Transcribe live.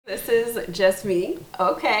This is just me.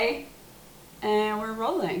 Okay. And we're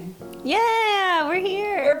rolling. Yeah, we're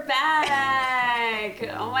here. We're back.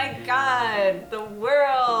 Oh my God, the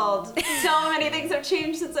world. So many things have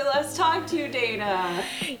changed since I last talked to you, Dayna.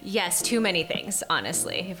 Yes, too many things,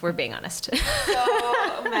 honestly, if we're being honest.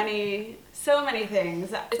 So many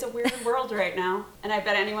things. It's a weird world right now. And I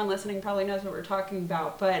bet anyone listening probably knows what we're talking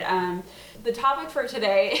about. But the topic for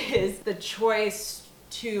today is the choice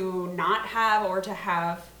to not have or to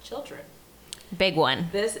have children. Big one.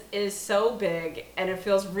 This is so big, and it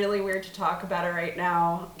feels really weird to talk about it right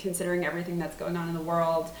now, considering everything that's going on in the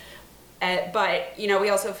world. But, you know, we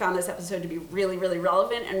also found this episode to be really, really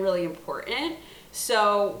relevant and really important.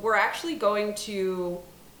 So we're actually going to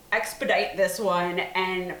expedite this one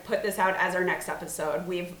and put this out as our next episode.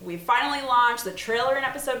 We've finally launched. The trailer and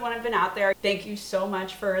episode 1 have been out there. Thank you so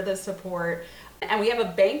much for the support. And we have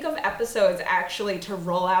a bank of episodes actually to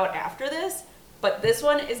roll out after this. But this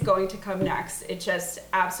one is going to come next. It just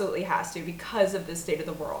absolutely has to because of the state of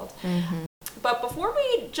the world. Mm-hmm. But before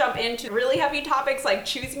we jump into really heavy topics like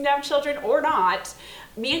choosing to have children or not,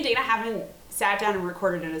 me and Dayna haven't sat down and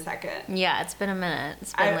recorded in a second. Yeah, it's been a minute.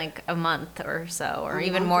 It's been like a month or so, or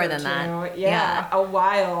even more than that. Yeah, a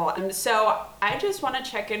while. So I just want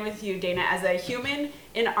to check in with you, Dayna, as a human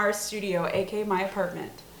in our studio, aka my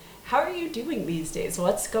apartment. How are you doing these days?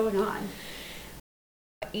 What's going on?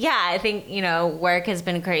 Yeah, I think, you know, work has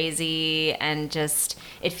been crazy and just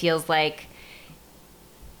it feels like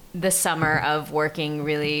the summer of working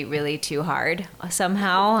really, really too hard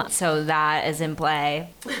somehow. So that is in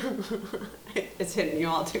play. It's hitting you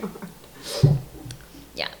all too hard.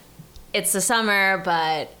 Yeah. It's the summer,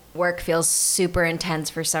 but work feels super intense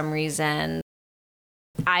for some reason.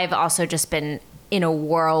 I've also just been in a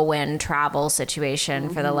whirlwind travel situation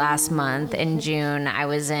for the last month. In June, I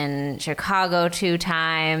was in Chicago 2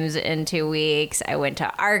 times in 2 weeks. I went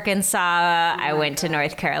to Arkansas. I went to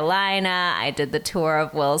North Carolina. I did the tour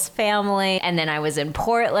of Will's family. And then I was in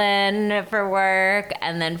Portland for work.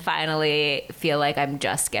 And then finally feel like I'm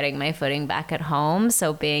just getting my footing back at home.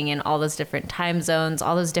 So being in all those different time zones,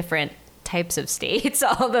 all those different types of states,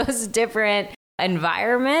 all those different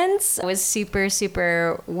environments was super,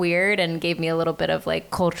 super weird and gave me a little bit of like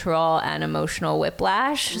cultural and emotional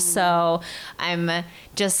whiplash. So I'm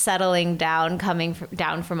just settling down, coming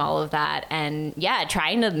down from all of that and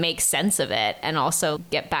trying to make sense of it and also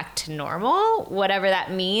get back to normal, whatever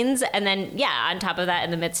that means. And then, on top of that, in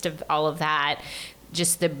the midst of all of that,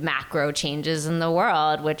 just the macro changes in the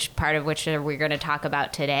world, which we're going to talk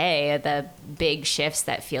about today, the big shifts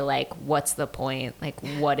that feel like, what's the point? Like,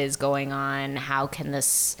 what is going on? How can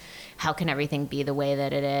everything be the way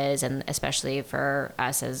that it is? And especially for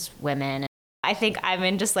us as women. I think I'm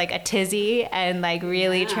in just like a tizzy and like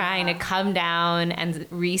really trying to come down and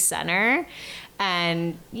recenter.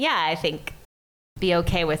 And I think be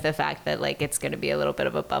okay with the fact that like it's going to be a little bit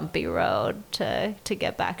of a bumpy road to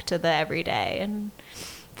get back to the everyday and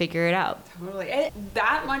figure it out. Totally. And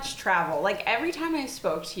that much travel. Like every time I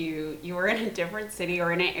spoke to you, you were in a different city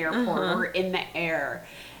or in an airport or in the air.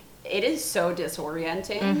 It is so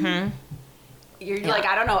disorienting. Mm-hmm. You're like,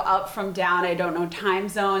 I don't know up from down. I don't know time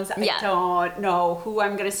zones. I don't know who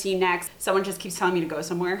I'm going to see next. Someone just keeps telling me to go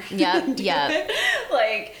somewhere. It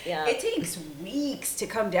takes weeks to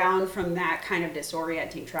come down from that kind of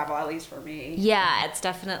disorienting travel, at least for me. Yeah, it's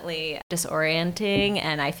definitely disorienting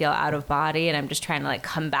and I feel out of body and I'm just trying to like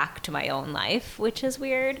come back to my own life, which is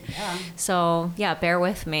weird. Yeah. So bear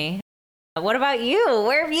with me. What about you?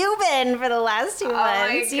 Where have you been for the last 2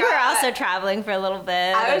 months? You were also traveling for a little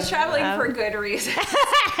bit. I was traveling for good reasons.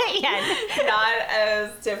 Not as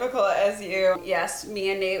difficult as you. Yes,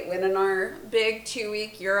 me and Nate went on our big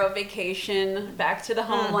 2-week Euro vacation back to the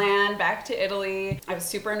homeland, back to Italy. I was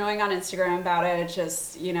super annoying on Instagram about it.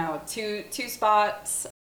 Just, two spots.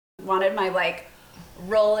 Wanted my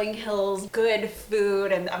rolling hills, good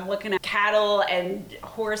food, and I'm looking at cattle and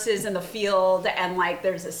horses in the field and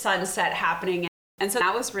there's a sunset happening, and so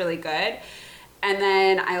that was really good. And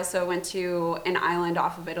then I also went to an island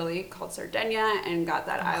off of Italy called Sardinia and got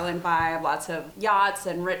that island vibe, lots of yachts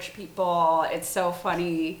and rich people. It's so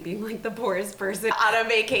funny being the poorest person on a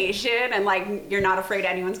vacation and you're not afraid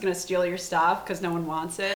anyone's gonna steal your stuff because no one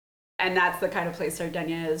wants it. And that's the kind of place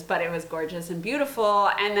Sardinia is, but it was gorgeous and beautiful.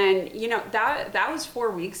 And then, that was 4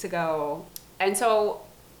 weeks ago. And so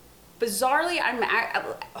bizarrely, I'm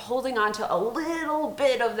holding on to a little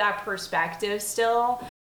bit of that perspective still.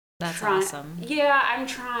 That's awesome. Yeah, I'm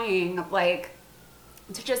trying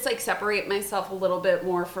to just separate myself a little bit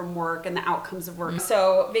more from work and the outcomes of work.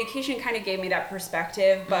 So vacation kind of gave me that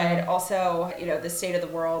perspective, but also, the state of the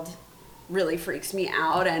world really freaks me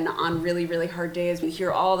out. And on really, really hard days, we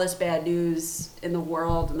hear all this bad news in the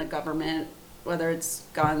world and the government, whether it's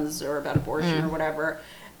guns or about abortion or whatever.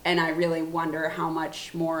 And I really wonder how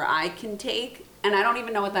much more I can take. And I don't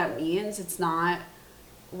even know what that means. It's not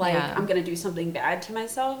like I'm going to do something bad to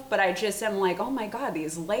myself, but I just am like, oh my God,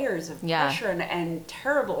 these layers of pressure and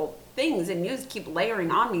terrible things and news keep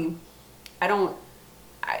layering on me.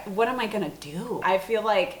 What am I going to do? I feel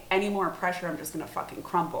like any more pressure, I'm just going to fucking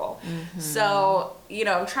crumble. So,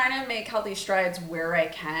 I'm trying to make healthy strides where I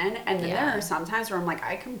can. And then there are some times where I'm like,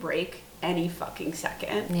 I can break any fucking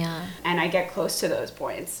second. Yeah. And I get close to those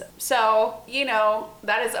points. So,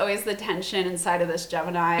 that is always the tension inside of this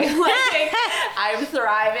Gemini. Like, I'm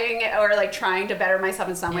thriving or like trying to better myself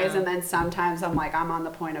in some ways. And then sometimes I'm like, I'm on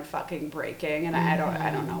the point of fucking breaking and I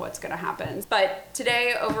don't know what's going to happen. But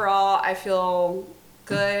today, overall, I feel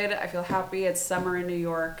good. I feel happy. It's summer in New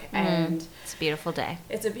York and it's a beautiful day.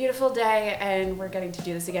 It's a beautiful day and we're getting to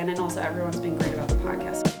do this again. And also everyone's been great about the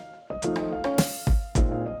podcast.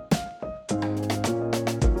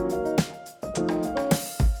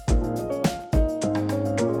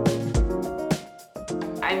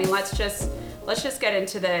 I mean, let's just get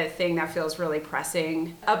into the thing that feels really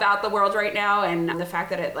pressing about the world right now and the fact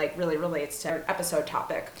that it like really relates to our episode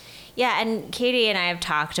topic. Yeah, and Katie and I have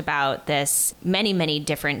talked about this many, many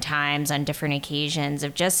different times on different occasions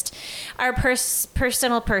of just our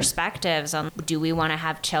personal perspectives on do we want to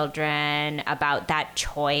have children, about that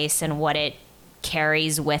choice and what it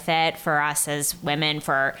carries with it for us as women,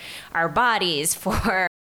 for our bodies, for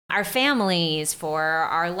our families, for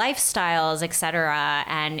our lifestyles, etc.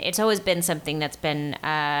 And it's always been something that's been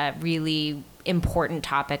a really important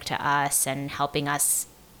topic to us and helping us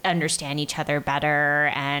understand each other better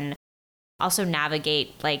and also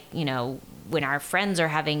navigate, like, when our friends are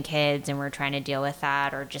having kids and we're trying to deal with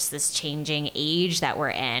that, or just this changing age that we're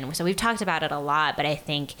in. So we've talked about it a lot, but I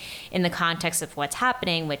think in the context of what's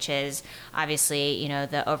happening, which is obviously,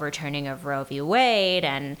 the overturning of Roe v. Wade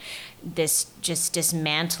and this just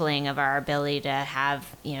dismantling of our ability to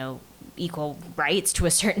have, equal rights to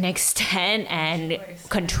a certain extent and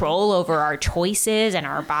control over our choices and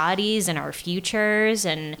our bodies and our futures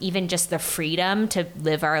and even just the freedom to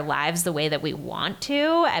live our lives the way that we want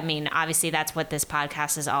to. I mean, obviously that's what this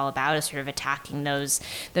podcast is all about, is sort of attacking those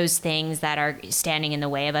things that are standing in the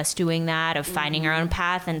way of us doing that, of finding our own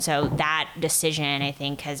path. And so that decision, I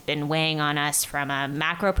think, has been weighing on us from a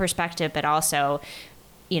macro perspective, but also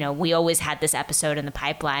we always had this episode in the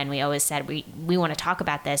pipeline. We always said we want to talk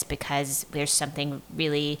about this because there's something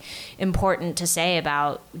really important to say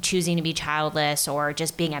about choosing to be childless, or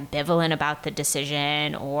just being ambivalent about the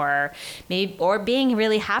decision, or being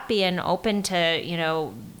really happy and open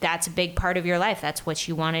to, that's a big part of your life. That's what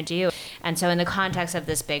you want to do. And so in the context of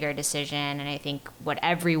this bigger decision, and I think what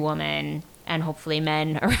every woman and hopefully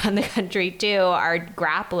men around the country too are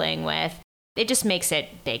grappling with, it just makes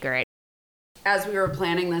it bigger. As we were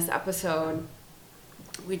planning this episode,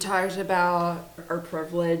 we talked about our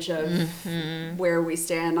privilege of where we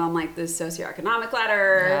stand on like the socioeconomic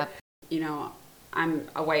ladder. Yep. I'm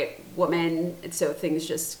a white woman, so things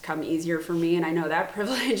just come easier for me, and I know that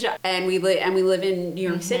privilege. And we live in New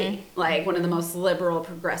York City, like one of the most liberal,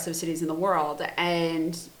 progressive cities in the world,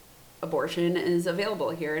 and abortion is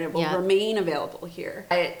available here, and it will remain available here.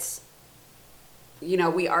 It's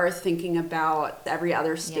we are thinking about every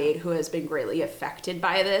other state who has been greatly affected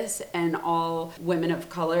by this, and all women of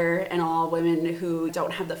color and all women who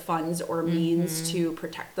don't have the funds or means to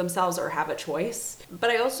protect themselves or have a choice.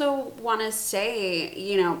 But I also want to say,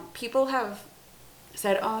 people have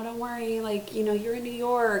said, oh, don't worry, like, you're in New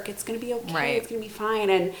York, it's going to be okay, right. It's going to be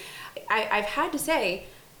fine. And I've had to say,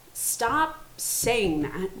 stop saying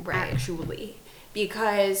that, actually,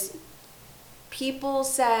 because people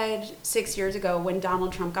said 6 years ago when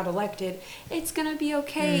Donald Trump got elected, it's going to be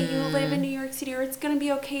okay, you live in New York City, or it's going to be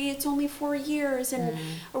okay, it's only 4 years, and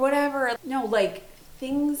or whatever. No, like,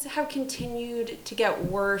 things have continued to get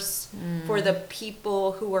worse for the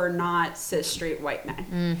people who are not cis straight white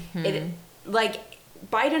men. Like,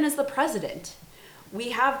 Biden is the president.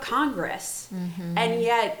 We have Congress, and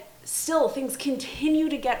yet still things continue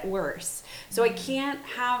to get worse. So I can't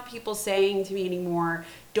have people saying to me anymore,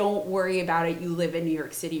 don't worry about it, you live in New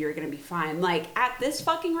York City, you're going to be fine. Like, at this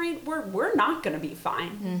fucking rate, we're not going to be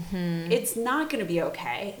fine. It's not going to be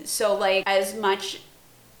okay. So, like, as much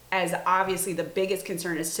as obviously the biggest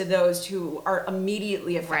concern is to those who are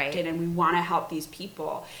immediately affected, and we want to help these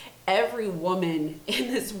people, every woman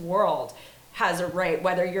in this world has a right,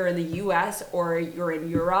 whether you're in the US or you're in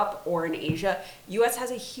Europe or in Asia. US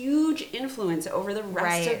has a huge influence over the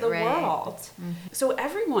rest of the world. Mm-hmm. So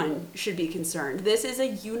everyone should be concerned. This is a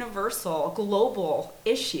universal, global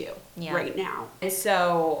issue right now. And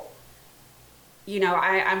so, you know,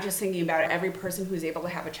 I'm just thinking about every person who's able to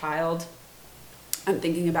have a child. I'm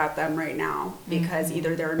thinking about them right now because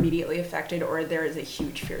either they're immediately affected or there is a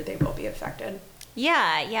huge fear they will be affected.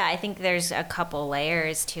 Yeah, I think there's a couple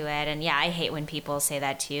layers to it. And yeah, I hate when people say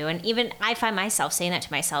that too. And even I find myself saying that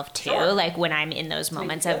to myself too, like when I'm in those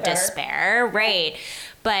moments of despair, right?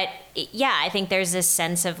 But yeah, I think there's this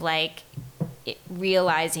sense of like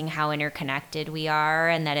realizing how interconnected we are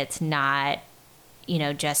and that it's not, you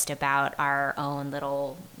know, just about our own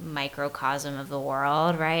little microcosm of the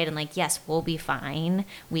world, right? And like, yes, we'll be fine.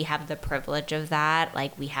 We have the privilege of that.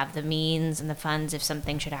 Like, we have the means and the funds if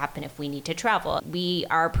something should happen, if we need to travel. We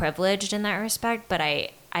are privileged in that respect, but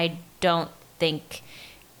I don't think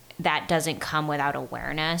that doesn't come without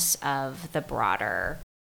awareness of the broader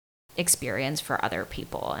experience for other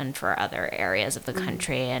people and for other areas of the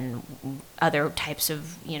country and other types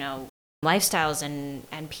of, you know, lifestyles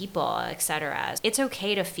and people, etc. It's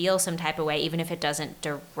okay to feel some type of way, even if it doesn't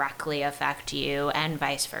directly affect you, and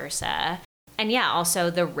vice versa. And yeah,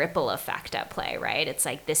 also the ripple effect at play, right? It's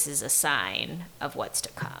like, this is a sign of what's to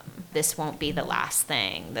come. This won't be the last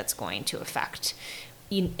thing that's going to affect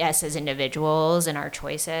us as individuals and our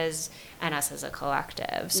choices and us as a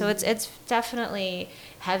collective. So it's definitely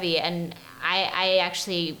heavy. And I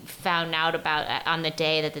actually found out about on the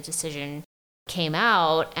day that the decision came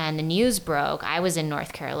out and the news broke, I was in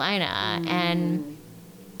North Carolina, and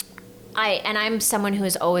I'm someone who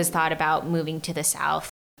has always thought about moving to the South.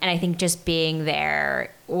 And I think just being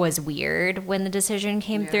there was weird when the decision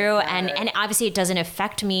came through. And obviously it doesn't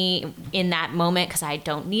affect me in that moment because I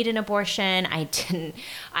don't need an abortion. I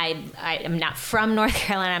am not from North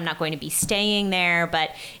Carolina. I'm not going to be staying there.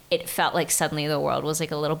 But it felt like suddenly the world was like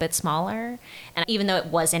a little bit smaller. And even though it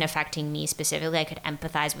wasn't affecting me specifically, I could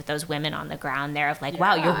empathize with those women on the ground there of like,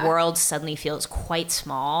 wow, your world suddenly feels quite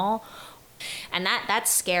small. And that's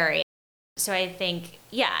scary. So I think,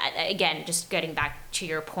 yeah, again, just getting back to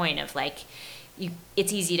your point of like,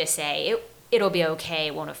 it's easy to say it'll be okay,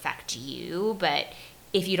 it won't affect you, but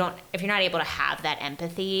if you're not able to have that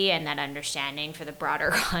empathy and that understanding for the broader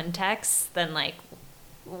context, then like,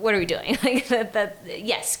 what are we doing? Like that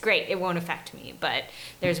yes, great, it won't affect me, but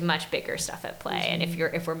there's much bigger stuff at play, and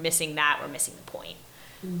if we're missing that, we're missing the point.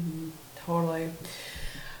 Totally.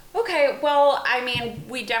 Okay, well, I mean,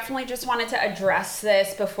 we definitely just wanted to address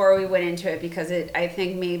this before we went into it because I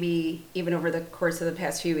think maybe even over the course of the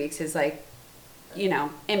past few weeks has like, you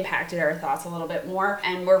know, impacted our thoughts a little bit more.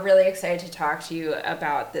 And we're really excited to talk to you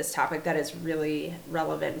about this topic that is really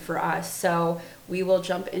relevant for us. So we will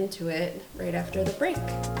jump into it right after the break.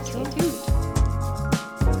 Stay tuned.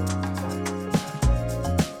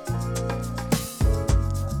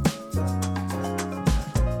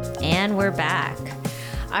 And we're back.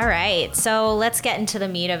 All right, so let's get into the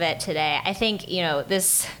meat of it today. I think, you know,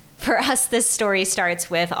 for us, this story starts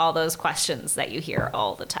with all those questions that you hear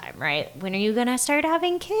all the time, right? When are you going to start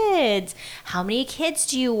having kids? How many kids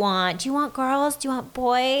do you want? Do you want girls? Do you want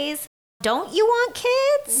boys? Don't you want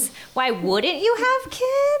kids? Why wouldn't you have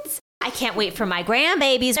kids? I can't wait for my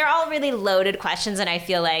grandbabies. They're all really loaded questions, and I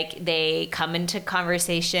feel like they come into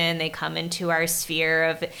conversation, they come into our sphere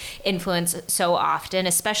of influence so often,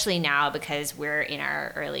 especially now because we're in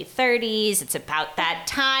our early 30s. It's about that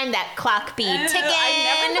time, that clock be ticking.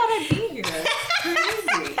 I never thought I'd be here.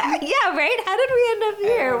 Crazy. Yeah, right? How did we end up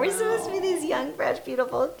here? We're supposed to be these young, fresh,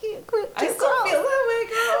 beautiful, cute I still girls. feel that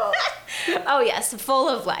way, girl. Oh, yes, full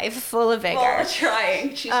of life, full of vigor. Well,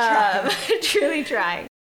 trying. She's trying. Truly trying.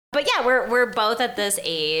 But yeah, we're both at this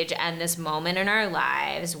age and this moment in our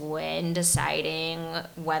lives when deciding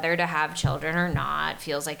whether to have children or not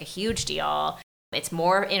feels like a huge deal. It's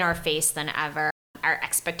more in our face than ever. Our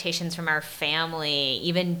expectations from our family,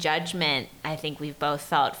 even judgment, I think we've both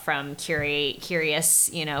felt from curious,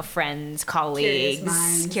 you know, friends,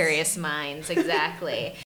 colleagues, curious minds,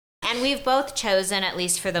 exactly. And we've both chosen, at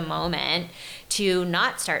least for the moment, to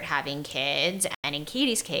not start having kids, and in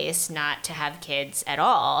Katie's case, not to have kids at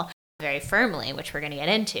all, very firmly, which we're going to get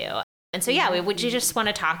into. And so, yeah, we just want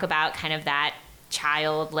to talk about kind of that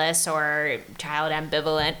childless or child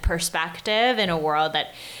ambivalent perspective in a world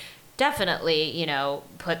that definitely, you know,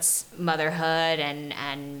 puts motherhood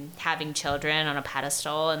and having children on a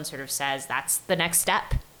pedestal and sort of says that's the next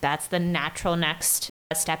step. That's the natural next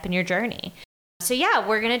step in your journey. So yeah,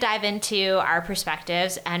 we're going to dive into our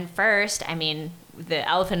perspectives. And first, I mean, the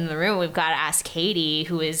elephant in the room, we've got to ask Katie,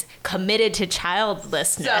 who is committed to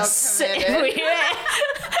childlessness. So committed.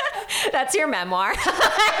 That's your memoir.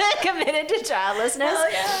 Committed to childlessness.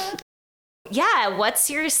 Hell yeah. Yeah, what's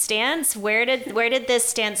your stance? Where did this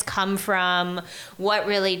stance come from? What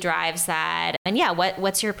really drives that? And yeah,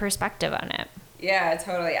 what's your perspective on it? Yeah,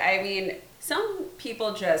 totally. I mean, some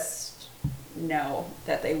people just know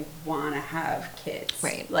that they want to have kids.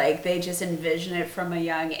 Right. Like, they just envision it from a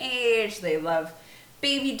young age. They love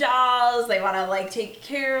baby dolls. They want to, like, take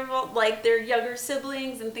care of, like, their younger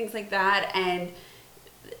siblings and things like that. And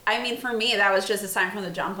I mean, for me, that was just a sign from the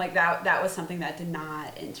jump. Like, that was something that did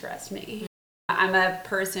not interest me. I'm a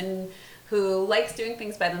person who likes doing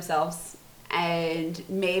things by themselves and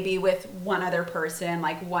maybe with one other person,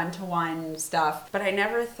 like one-to-one stuff. But I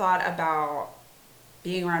never thought about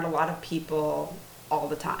being around a lot of people all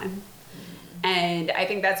the time. And I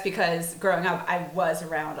think that's because growing up, I was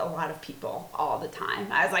around a lot of people all the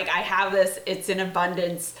time. I was like, I have this, it's in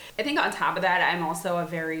abundance. I think on top of that, I'm also a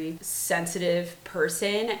very sensitive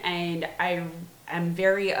person, and I'm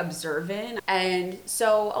very observant. And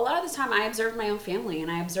so a lot of the time I observed my own family,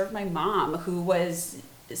 and I observed my mom, who was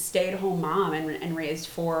a stay-at-home mom and raised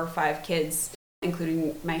 4 or 5 kids,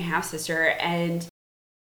 including my half-sister. And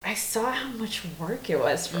I saw how much work it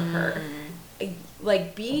was for her.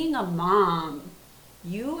 Like, being a mom,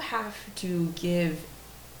 you have to give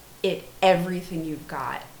it everything you've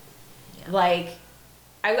got. Yeah. Like,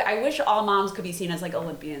 I wish all moms could be seen as like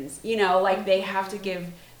Olympians, you know, like they have to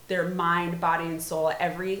give their mind, body, and soul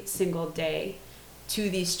every single day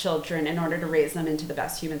to these children in order to raise them into the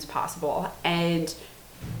best humans possible. And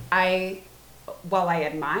while I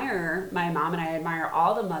admire my mom and I admire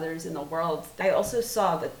all the mothers in the world, I also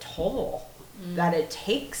saw the toll that it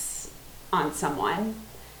takes on someone.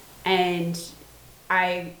 And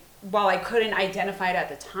while I couldn't identify it at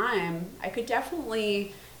the time, I could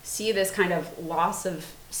definitely see this kind of loss of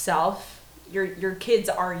self. Your kids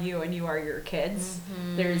are you, and you are your kids.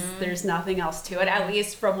 There's nothing else to it, at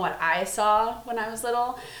least from what I saw when I was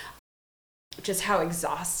little. Just how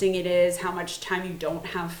exhausting it is, how much time you don't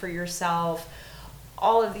have for yourself,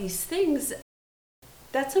 all of these things,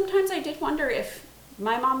 that sometimes I did wonder if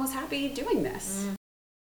my mom was happy doing this.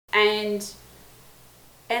 And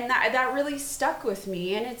that really stuck with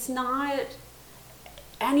me. And it's not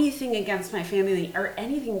anything against my family or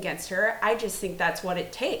anything against her. I just think that's what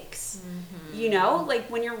it takes. You know, like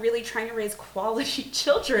when you're really trying to raise quality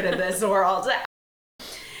children in this world.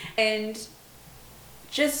 And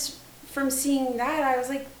just from seeing that, I was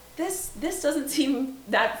like, this doesn't seem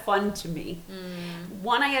that fun to me.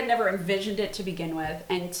 One, I had never envisioned it to begin with.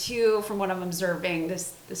 And 2, from what I'm observing,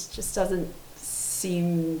 this just doesn't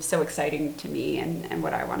seem so exciting to me and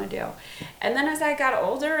what I want to do. And then as I got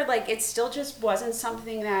older, like, it still just wasn't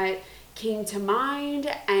something that came to mind.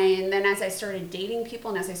 And then as I started dating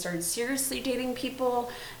people, and as I started seriously dating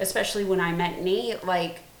people, especially when I met Nate,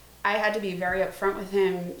 like, I had to be very upfront with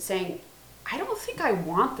him saying, I don't think I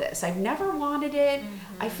want this. I've never wanted it.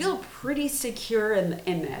 I feel pretty secure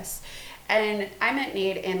in this. And I met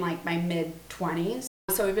Nate in like my mid-20s.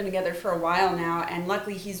 So we've been together for a while now, and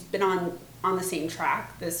luckily he's been on the same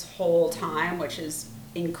track this whole time, which is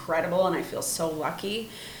incredible, and I feel so lucky.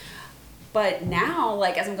 But now,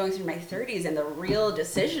 like, as I'm going through my 30s and the real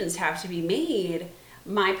decisions have to be made,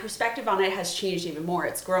 my perspective on it has changed even more.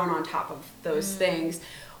 It's grown on top of those things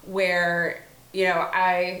where, you know,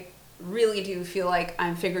 I really do feel like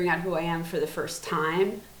I'm figuring out who I am for the first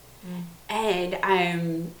time. And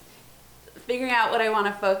I'm figuring out what I want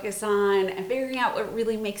to focus on and figuring out what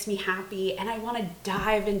really makes me happy. And I want to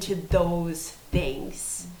dive into those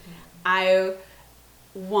things. I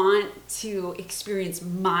want to experience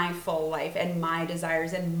my full life and my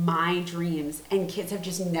desires and my dreams. And kids have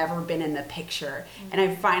just never been in the picture. And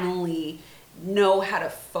I finally know how to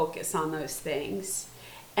focus on those things.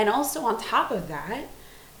 And also on top of that,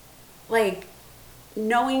 like,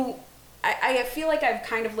 knowing, I feel like I've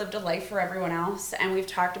kind of lived a life for everyone else, and we've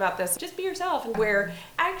talked about this, just be yourself, and where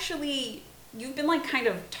actually you've been like kind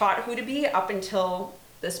of taught who to be up until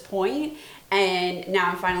this point, and now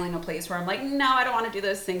I'm finally in a place where I'm like, no, I don't want to do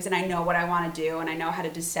those things, and I know what I want to do, and I know how to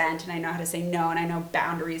dissent, and I know how to say no, and I know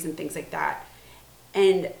boundaries and things like that.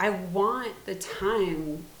 And I want the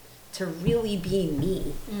time to really be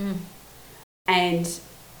me. And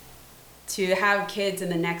to have kids in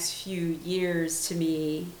the next few years, to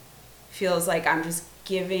me, feels like I'm just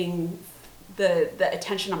giving the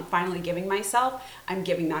attention I'm finally giving myself, I'm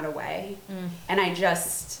giving that away. And I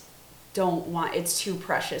just don't want, it's too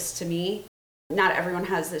precious to me. not everyone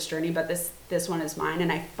has this journey, but this one is mine,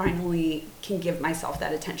 and I finally can give myself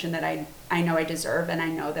that attention that I know I deserve, and I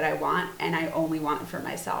know that I want, and I only want it for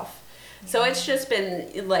myself. So it's just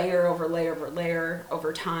been layer over layer over layer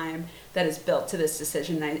over time that is built to this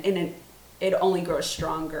decision, and it only grows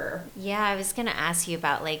stronger. Yeah, I was gonna ask you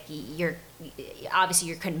about like obviously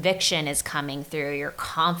your conviction is coming through, your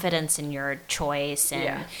confidence in your choice,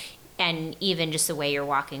 and even just the way you're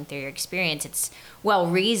walking through your experience, it's well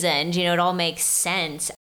reasoned, it all makes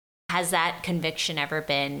sense. Has that conviction ever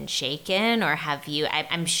been shaken, or have you,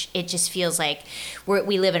 it just feels like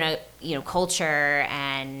we live in a, culture,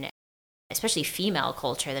 and especially female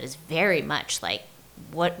culture, that is very much like,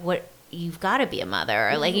 what you've got to be a mother,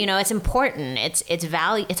 or like, it's important. It's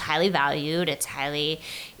highly valued. It's highly,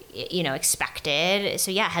 expected.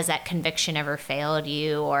 So yeah, has that conviction ever failed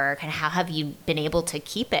you, or kind of how have you been able to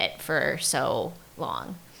keep it for so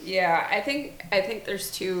long? Yeah, I think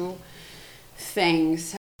there's two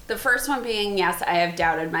things. The first one being, yes, I have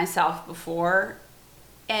doubted myself before,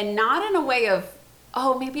 and not in a way of,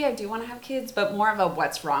 oh, maybe I do want to have kids, but more of a,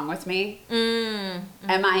 what's wrong with me? Mm-hmm.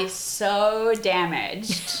 Am I so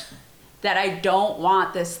damaged that I don't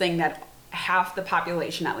want this thing that half the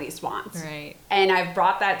population at least wants? Right. And I've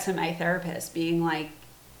brought that to my therapist, being like,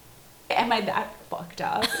 am I that fucked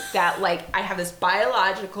up that like I have this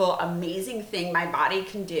biological amazing thing my body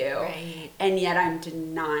can do, right, and yet I'm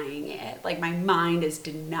denying it? Like my mind is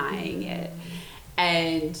denying it.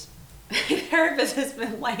 And the therapist has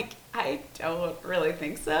been like, I don't really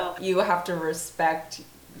think so. You have to respect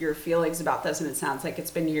your feelings about this, and it sounds like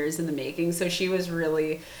it's been years in the making. So she was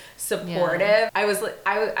really supportive. Yeah. I was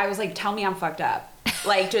like, tell me I'm fucked up.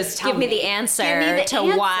 Like, just tell Give me the answer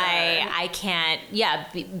why I can't,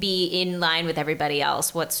 be in line with everybody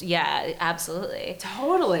else. Absolutely.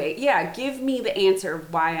 Totally. Yeah, give me the answer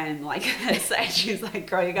of why I'm like this. And she's like,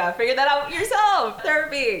 girl, you gotta figure that out yourself.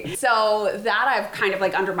 Therapy. So that I've kind of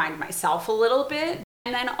like undermined myself a little bit.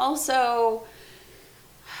 And then also,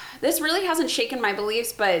 this really hasn't shaken my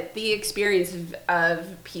beliefs, but the experience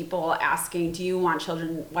of people asking, do you want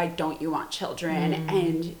children? Why don't you want children?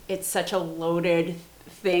 And it's such a loaded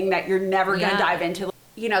thing that you're never going to dive into.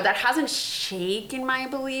 That hasn't shaken my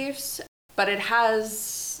beliefs, but it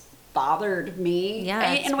has bothered me.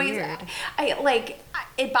 Yeah, it's ways. Weird.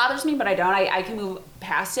 It bothers me, but I don't. I can move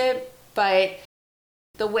past it. But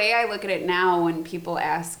the way I look at it now, when people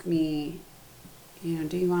ask me,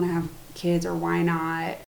 do you want to have kids or why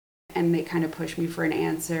not? And they kind of push me for an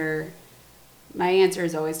answer. My answer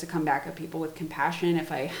is always to come back at people with compassion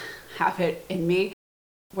if I have it in me,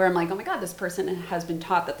 where I'm like, oh my God, this person has been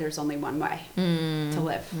taught that there's only one way to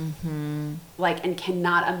live. Mm-hmm. And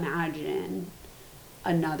cannot imagine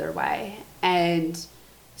another way. And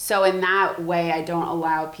so in that way, I don't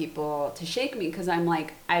allow people to shake me, because I'm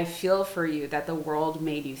like, I feel for you that the world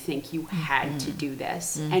made you think you had to do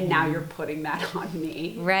this. And now you're putting that on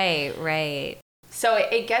me. Right. So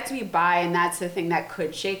it gets me by, and that's the thing that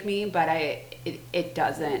could shake me, but it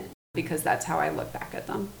doesn't, because that's how I look back at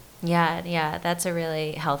them. Yeah, that's a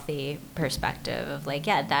really healthy perspective of like,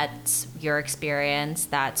 that's your experience,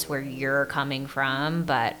 that's where you're coming from,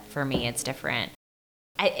 but for me it's different.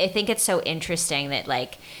 I think it's so interesting that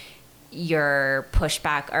like your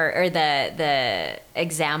pushback or the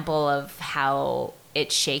example of how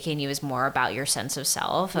it's shaken you is more about your sense of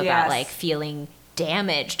self, about like feeling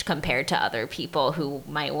damaged compared to other people who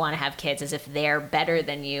might want to have kids, as if they're better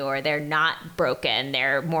than you, or they're not broken,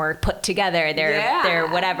 they're more put together, they're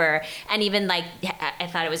whatever. And even like, I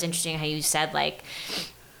thought it was interesting how you said like,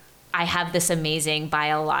 I have this amazing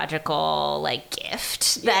biological like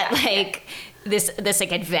gift that like this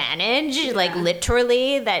like advantage, like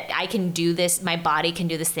literally that I can do this, my body can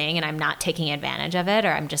do this thing, and I'm not taking advantage of it, or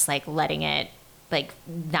I'm just like letting it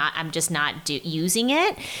I'm just not using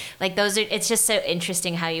it. Like it's just so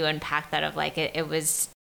interesting how you unpack that of like, it was,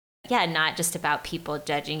 not just about people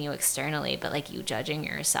judging you externally, but like you judging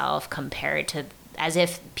yourself compared to, as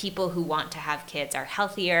if people who want to have kids are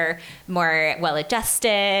healthier, more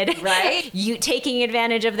well-adjusted, right? You taking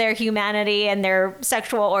advantage of their humanity and their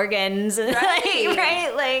sexual organs,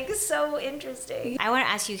 right? Like, so interesting. I want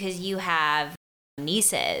to ask you, because you have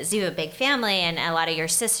nieces, you have a big family, and a lot of your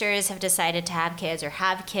sisters have decided to have kids or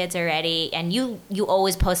have kids already, and you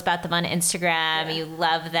always post about them on Instagram. You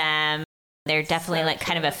love them. They're definitely like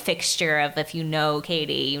kind of a fixture of, if you know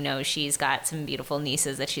Katie, she's got some beautiful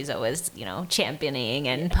nieces that she's always, championing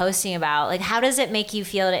and posting about. Like, how does it make you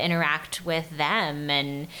feel to interact with them?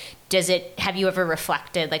 And have you ever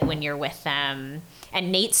reflected like when you're with them?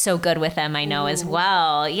 And Nate's so good with them, I know, as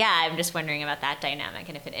well. Yeah, I'm just wondering about that dynamic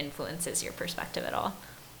and if it influences your perspective at all.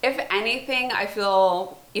 If anything, I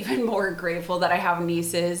feel even more grateful that I have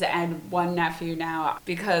nieces and one nephew now,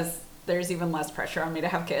 because there's even less pressure on me to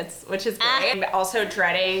have kids, which is great. I'm also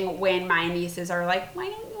dreading when my nieces are like, why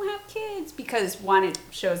don't you have kids? Because one, it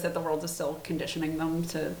shows that the world is still conditioning them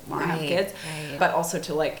to want to have kids, but also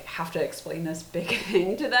to like have to explain this big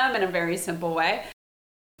thing to them in a very simple way.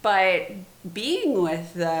 But being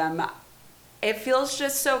with them, it feels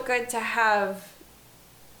just so good to have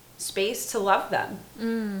space to love them.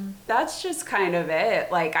 That's just kind of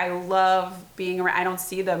it. Like, I love being around. I don't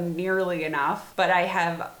see them nearly enough, but I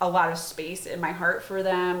have a lot of space in my heart for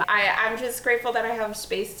them. I'm just grateful that I have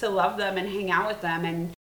space to love them and hang out with them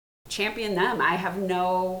and champion them.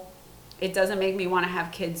 It doesn't make me want to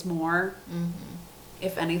have kids more.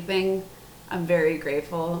 If anything, I'm very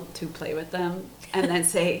grateful to play with them and then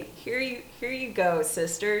say, here you go,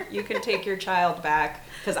 sister. You can take your child back,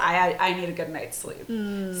 because I need a good night's sleep.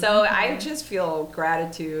 So I just feel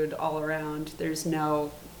gratitude all around. There's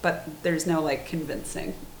no like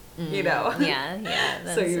convincing, you know? Yeah,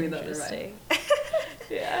 that's so interesting.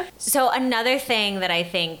 Yeah. So another thing that I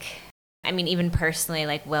think, I mean, even personally,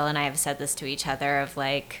 like Will and I have said this to each other of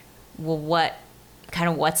like, well,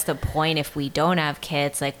 what's the point if we don't have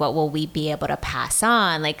kids? Like, what will we be able to pass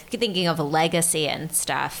on? Like, thinking of a legacy and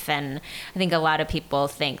stuff. And I think a lot of people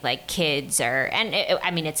think like kids are, and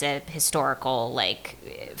it's a historical like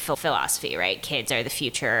philosophy, right? Kids are the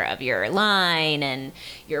future of your line and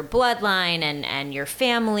your bloodline and your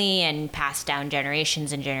family, and passed down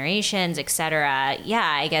generations and generations, etc. Yeah,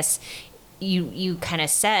 I guess you kind of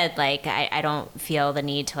said like I don't feel the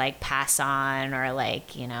need to like pass on, or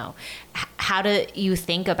like, you know, how do you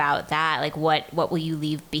think about that? Like what will you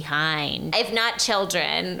leave behind if not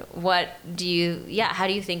children? How do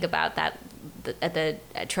you think about that, the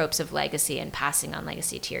tropes of legacy and passing on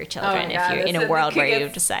legacy to your children if you're in a world where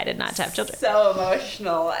you've decided not to have children? So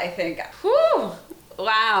emotional, I think. Whew.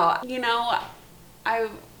 Wow. You know,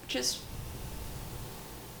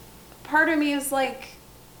 part of me is like,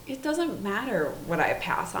 it doesn't matter what I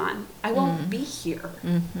pass on. I won't be here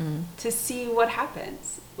to see what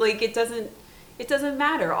happens. Like, it doesn't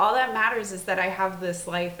matter. All that matters is that I have this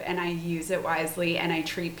life and I use it wisely, and I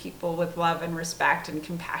treat people with love and respect and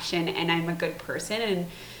compassion, and I'm a good person. And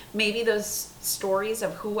maybe those stories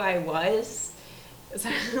of who I was, this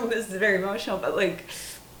is very emotional, but like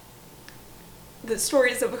the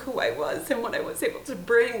stories of who I was and what I was able to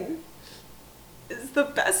bring is the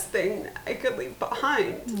best thing I could leave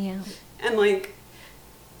behind. Yeah. And like,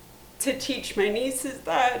 to teach my nieces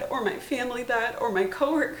that, or my family that, or my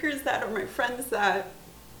coworkers that, or my friends that,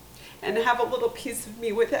 and have a little piece of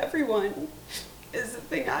me with everyone is the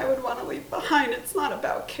thing I would want to leave behind. It's not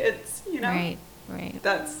about kids, you know? Right.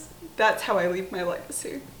 That's how I leave my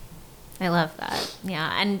legacy. I love that.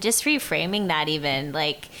 Yeah. And just reframing that, even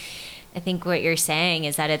like, I think what you're saying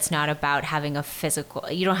is that it's not about having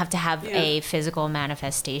you don't have to have a physical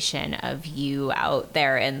manifestation of you out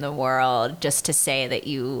there in the world just to say that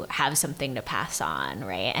you have something to pass on,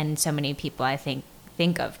 right? And so many people, I think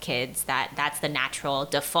of kids that's the natural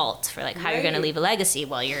default for like how you're going to leave a legacy.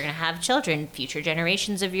 Well, you're going to have children, future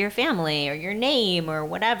generations of your family, or your name, or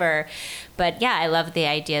whatever. But yeah, I love the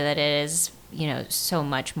idea that it is, you know, so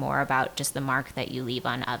much more about just the mark that you leave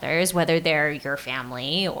on others, whether they're your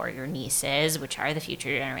family or your nieces, which are the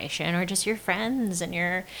future generation, or just your friends and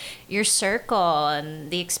your circle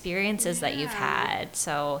and the experiences that you've had.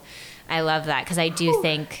 So I love that, because I do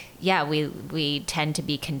think, we tend to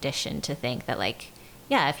be conditioned to think that like,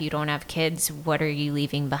 if you don't have kids, what are you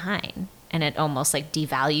leaving behind? And it almost like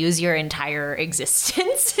devalues your entire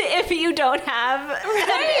existence if you don't have,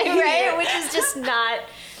 right? Which is just not...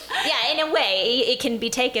 Yeah, in a way, it can be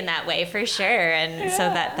taken that way for sure. And so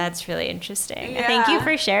that's really interesting. Yeah. Thank you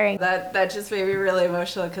for sharing. That just made me really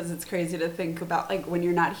emotional, because it's crazy to think about like when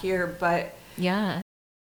you're not here. But yeah,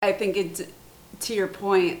 I think it's, to your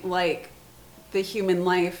point, like the human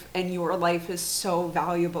life and your life is so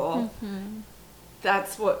valuable.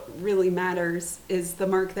 That's what really matters, is the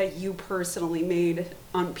mark that you personally made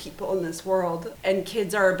on people in this world. And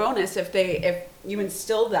kids are a bonus if you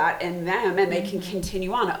instill that in them and they can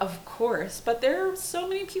continue on, of course. But there are so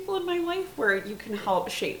many people in my life where you can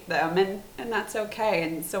help shape them, and that's okay.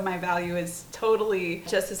 And so my value is totally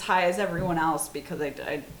just as high as everyone else, because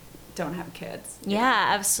I don't have kids. Yeah,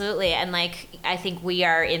 absolutely. And like, I think we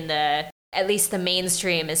are in the at least the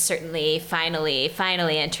mainstream is certainly finally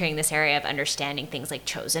entering this area of understanding things like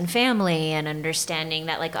chosen family and understanding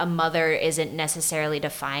that like a mother isn't necessarily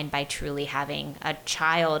defined by truly having a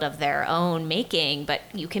child of their own making, but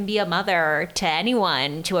you can be a mother to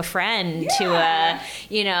anyone, to a friend, to a,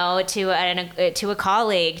 you know, to a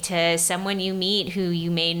colleague, to someone you meet who you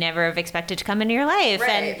may never have expected to come into your life.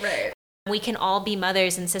 Right. We can all be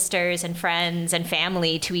mothers and sisters and friends and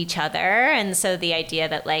family to each other. And so the idea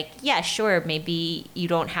that like, yeah, sure, maybe you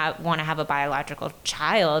don't want to have a biological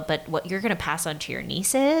child, but what you're going to pass on to your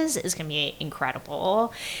nieces is going to be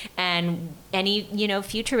incredible. And any, you know,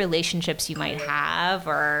 future relationships you might have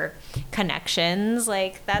or connections,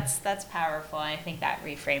 like that's powerful. I think that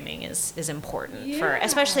reframing is important for,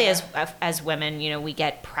 especially as women, you know, we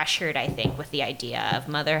get pressured, I think, with the idea of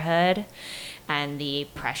motherhood and the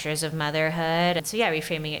pressures of motherhood. And so, yeah,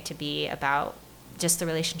 reframing it to be about just the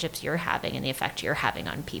relationships you're having and the effect you're having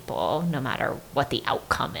on people, no matter what the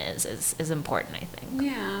outcome is important, I think.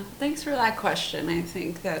 Yeah, thanks for that question. I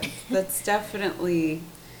think that's definitely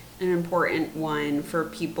an important one for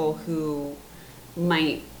people who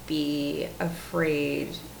might be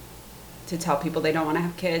afraid to tell people they don't want to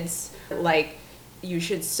have kids. Like, you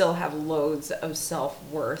should still have loads of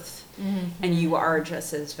self-worth, and you are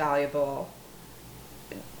just as valuable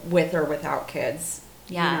with or without kids.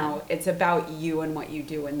 Yeah. You know, it's about you and what you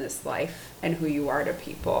do in this life and who you are to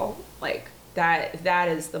people. Like that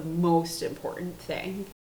is the most important thing.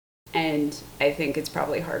 And I think it's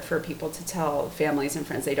probably hard for people to tell families and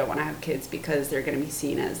friends they don't want to have kids because they're going to be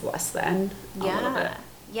seen as less than a little bit.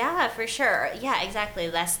 Yeah, for sure. Yeah, exactly.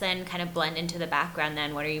 Less than kind of blend into the background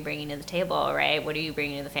then. What are you bringing to the table, right? What are you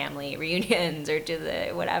bringing to the family reunions or to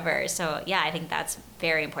the whatever? So, yeah, I think that's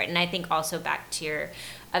very important. And I think also back to your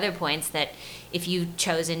other points that if you've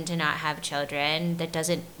chosen to not have children, that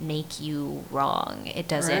doesn't make you wrong. It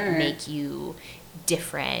doesn't make you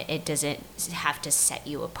different. It doesn't have to set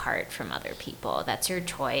you apart from other people. That's your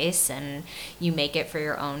choice, and you make it for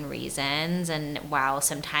your own reasons. And while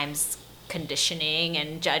sometimes conditioning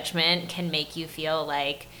and judgment can make you feel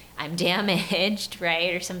like I'm damaged,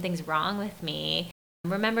 right? Or something's wrong with me,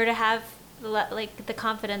 remember to have like the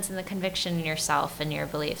confidence and the conviction in yourself and your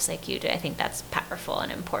beliefs like you do. I think that's powerful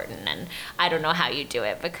and important. And I don't know how you do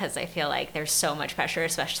it because I feel like there's so much pressure,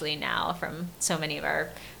 especially now from so many of our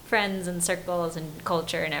friends and circles and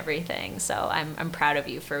culture and everything. So I'm proud of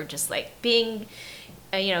you for just like being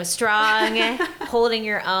strong, holding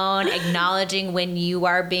your own, acknowledging when you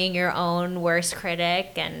are being your own worst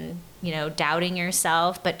critic and, doubting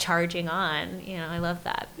yourself, but charging on. I love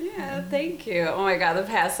that. Yeah, thank you. Oh my God, the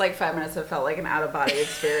past 5 minutes have felt like an out-of-body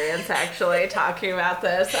experience, actually, talking about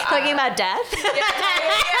this. Talking about death? Yeah.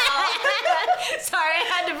 Sorry, I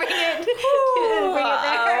had to bring it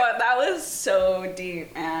there. That was so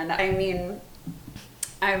deep, man. I mean,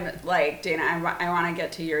 I'm like, Dayna, I want to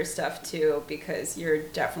get to your stuff too, because you're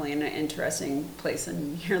definitely in an interesting place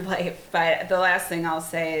in your life. But the last thing I'll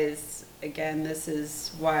say is, again, this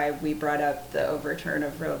is why we brought up the overturn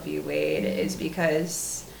of Roe v. Wade, is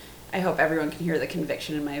because I hope everyone can hear the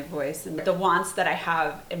conviction in my voice and the wants that I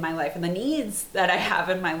have in my life and the needs that I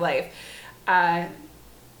have in my life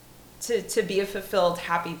to be a fulfilled,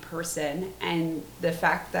 happy person. And the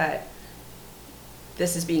fact that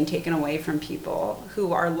this is being taken away from people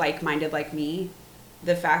who are like-minded like me,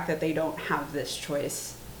 the fact that they don't have this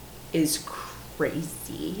choice is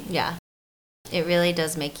crazy. Yeah. It really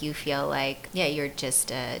does make you feel like, you're just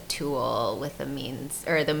a tool with the means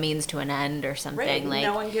to an end or something. Right. Like,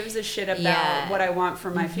 no one gives a shit about what I want for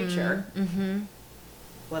my future. Mm-hmm.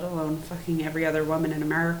 Let alone fucking every other woman in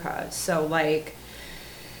America. So,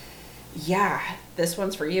 this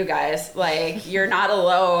one's for you guys. You're not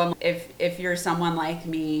alone. If you're someone like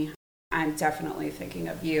me, I'm definitely thinking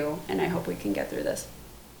of you, and I hope we can get through this.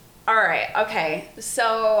 All right. Okay.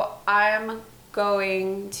 So I'm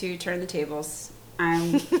going to turn the tables.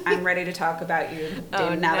 I'm ready to talk about you,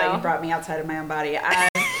 Dayna, now that you brought me outside of my own body.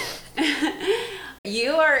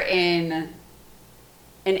 You are in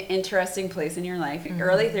an interesting place in your life.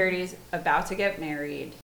 Early 30s, about to get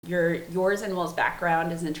married. Yours and Will's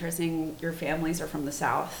background is interesting. Your families are from the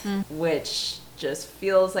South, which just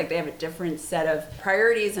feels like they have a different set of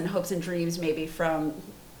priorities and hopes and dreams maybe from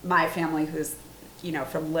my family, who's,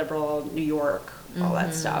 from liberal New York, all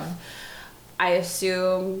that stuff. I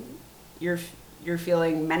assume you're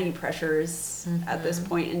feeling many pressures at this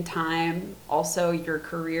point in time. Also, your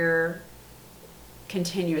career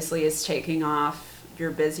continuously is taking off.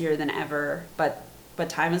 You're busier than ever, but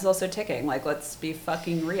time is also ticking. Let's be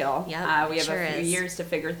fucking real. Yeah, we have a few years to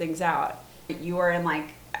figure things out. You are in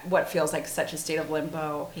what feels like such a state of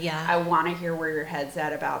limbo. Yeah. I want to hear where your head's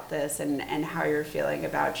at about this and how you're feeling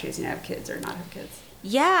about choosing to have kids or not have kids.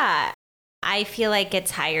 Yeah. I feel like it's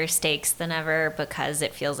higher stakes than ever because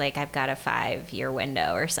it feels like I've got a 5-year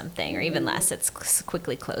window or something, or even less. It's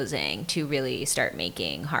quickly closing to really start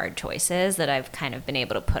making hard choices that I've kind of been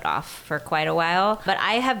able to put off for quite a while. But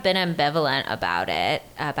I have been ambivalent about it,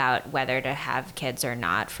 about whether to have kids or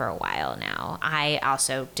not for a while now. I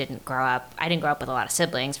also didn't grow up with a lot of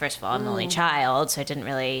siblings. First of all, I'm the only child, so I didn't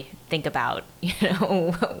really think about,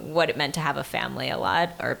 what it meant to have a family a lot,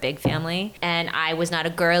 or a big family. And I was not a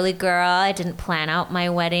girly girl. I didn't plan out my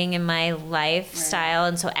wedding and my lifestyle.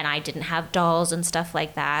 Right. And I didn't have dolls and stuff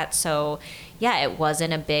like that. So yeah, it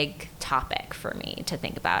wasn't a big topic for me to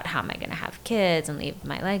think about how am I going to have kids and leave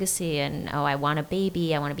my legacy and, I want a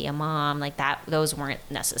baby, I want to be a mom, like that. Those weren't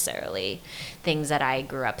necessarily things that I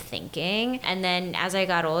grew up thinking. And then as I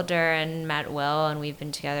got older and met Will, and we've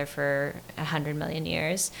been together for 100 million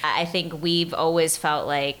years, I think we've always felt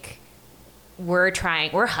like we're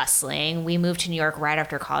hustling. We moved to New York right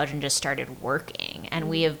after college and just started working. And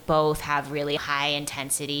we have really high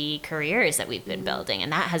intensity careers that we've been building.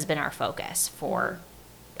 And that has been our focus for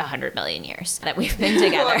 100 million years that we've been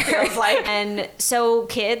together. It feels like. And so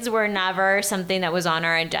kids were never something that was on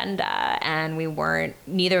our agenda. And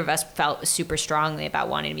neither of us felt super strongly about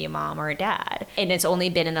wanting to be a mom or a dad. And it's only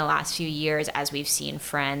been in the last few years as we've seen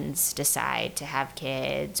friends decide to have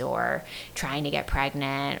kids or trying to get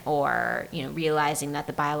pregnant or, realizing that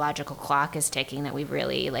the biological clock is ticking that we've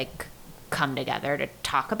really come together to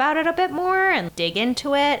talk about it a bit more and dig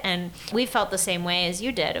into it. And we felt the same way as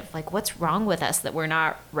you did of what's wrong with us that we're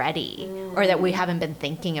not ready or that we haven't been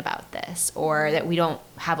thinking about this or that we don't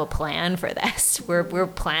have a plan for this. We're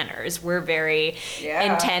planners. We're very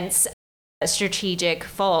intense, strategic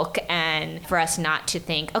folk. And for us not to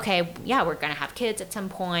think, okay, yeah, we're going to have kids at some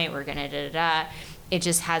point. We're going to da-da-da. It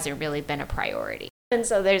just hasn't really been a priority. And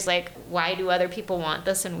so there's why do other people want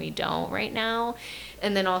this and we don't right now?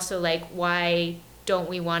 And then also why don't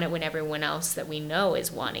we want it when everyone else that we know is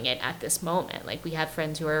wanting it at this moment? We have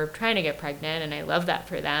friends who are trying to get pregnant and I love that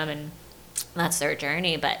for them and that's their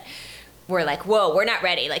journey. But we're whoa, we're not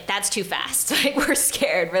ready. That's too fast. We're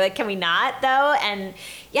scared. We're can we not though? And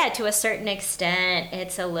yeah, to a certain extent,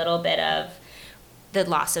 it's a little bit of the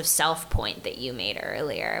loss of self point that you made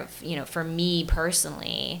earlier of, for me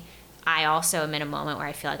personally, I also am in a moment where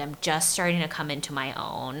I feel I'm just starting to come into my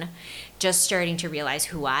own, just starting to realize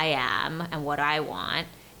who I am and what I want.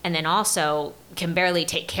 And then also can barely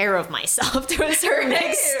take care of myself to a certain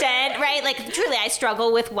extent, right? Truly, I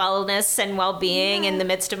struggle with wellness and well-being in the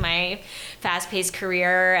midst of my fast-paced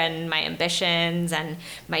career and my ambitions and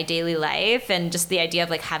my daily life. And just the idea of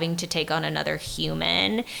having to take on another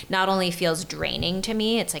human not only feels draining to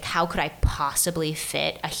me, it's how could I possibly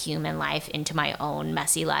fit a human life into my own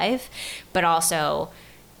messy life? But also,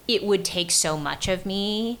 it would take so much of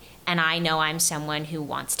me. And I know I'm someone who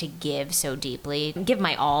wants to give so deeply, give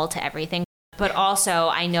my all to everything. But also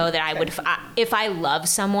I know that I would, if I love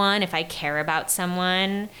someone, if I care about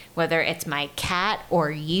someone, whether it's my cat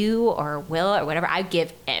or you or Will or whatever, I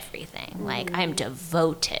give everything. I'm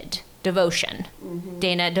devoted. Devotion.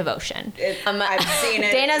 Dayna devotion. I've seen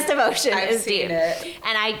it. Dayna's devotion is deep. It.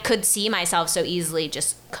 And I could see myself so easily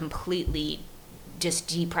just completely just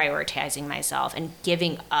deprioritizing myself and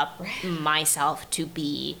giving up myself to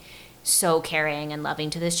be so caring and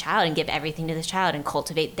loving to this child and give everything to this child and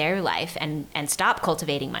cultivate their life and stop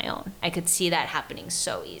cultivating my own. I could see that happening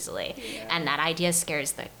so easily. Yeah. And that idea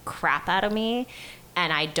scares the crap out of me.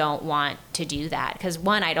 And I don't want to do that because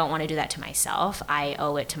one, I don't want to do that to myself. I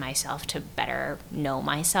owe it to myself to better know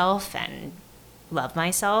myself and love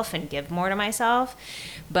myself and give more to myself.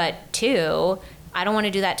 But two, I don't want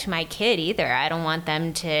to do that to my kid either. I don't want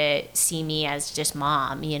them to see me as just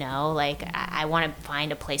mom, I want to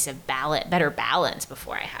find a place of better balance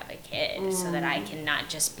before I have a kid so that I can not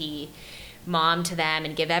just be mom to them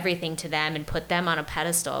and give everything to them and put them on a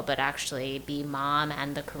pedestal, but actually be mom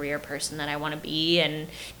and the career person that I want to be and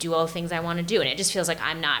do all the things I want to do. And it just feels like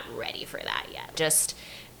I'm not ready for that yet.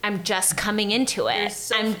 I'm just coming into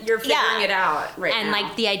it. You're figuring it out right now.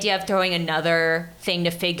 And the idea of throwing another thing to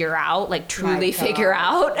figure out, truly figure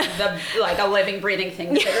out. A living, breathing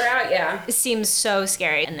thing to figure out, yeah. It seems so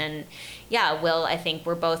scary. And then, Will, I think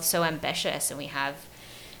we're both so ambitious and we have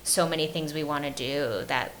so many things we want to do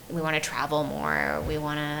that we want to travel more. We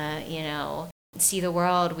want to, see the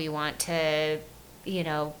world. We want to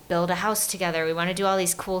build a house together. We want to do all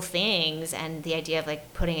these cool things. And the idea of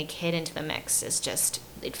putting a kid into the mix is just,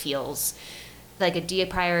 it feels like a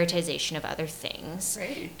deprioritization of other things.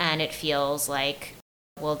 Right. And it feels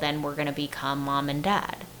well, then we're going to become mom and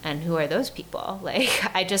dad. And who are those people? Like,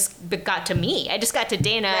 I just got to me. I just got to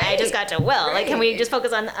Dayna. Right. I just got to Will. Right. Like, can we just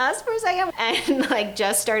focus on us for a second? And like,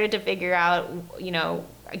 just started to figure out, you know,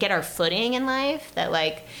 get our footing in life. That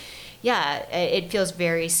like, yeah, it feels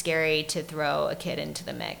very scary to throw a kid into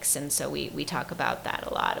the mix. And so we talk about that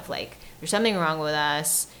a lot of like, there's something wrong with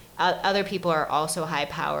us. Other people are also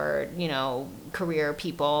high-powered, you know, career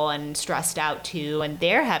people and stressed out too. And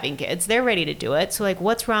they're having kids. They're ready to do it. So like,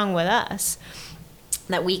 what's wrong with us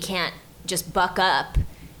that we can't just buck up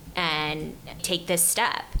and take this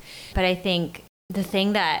step? But I think the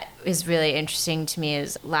thing that is really interesting to me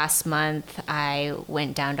is last month I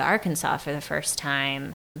went down to Arkansas for the first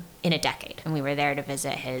time in a decade. And we were there to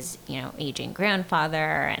visit his, you know, aging grandfather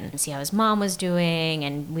and see how his mom was doing.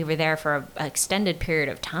 And we were there for an extended period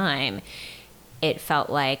of time. It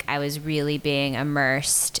felt like I was really being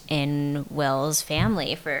immersed in Will's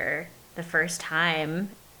family for the first time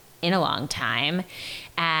in a long time.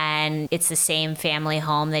 And it's the same family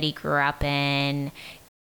home that he grew up in.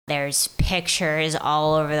 There's pictures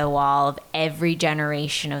all over the wall of every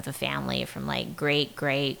generation of the family, from like great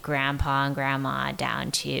grandpa and grandma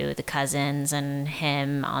down to the cousins and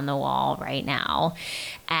him on the wall right now.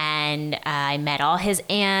 And I met all his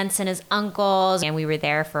aunts and his uncles, and we were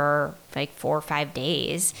there for like 4 or 5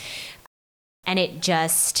 days. And it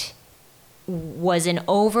just was an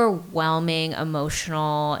overwhelming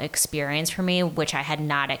emotional experience for me, which I had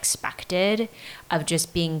not expected, of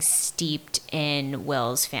just being steeped in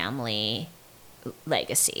Will's family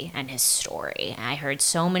legacy and his story. I heard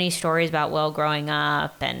so many stories about Will growing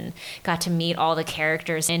up and got to meet all the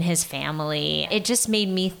characters in his family. It just made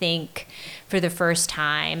me think for the first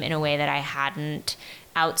time in a way that I hadn't,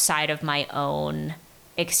 outside of my own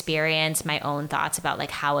experience, my own thoughts about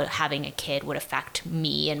like how having a kid would affect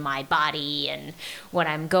me and my body and what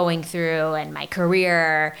I'm going through and my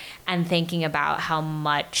career, and thinking about how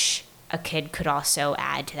much a kid could also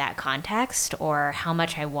add to that context, or how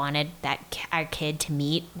much I wanted our kid to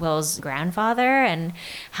meet Will's grandfather, and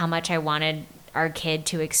how much I wanted our kid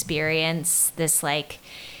to experience this like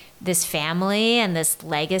this family and this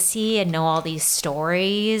legacy and know all these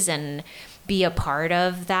stories and be a part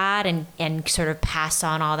of that and sort of pass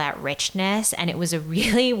on all that richness. And it was a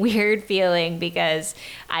really weird feeling because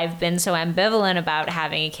I've been so ambivalent about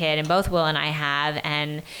having a kid, and both Will and I have.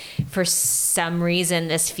 And for some reason,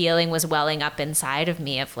 this feeling was welling up inside of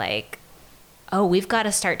me of like, oh, we've got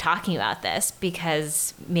to start talking about this,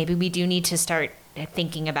 because maybe we do need to start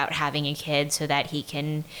thinking about having a kid so that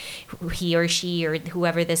he or she or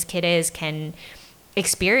whoever this kid is can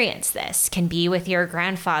experience this, can be with your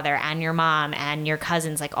grandfather and your mom and your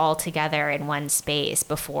cousins like all together in one space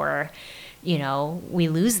before, you know, we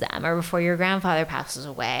lose them, or before your grandfather passes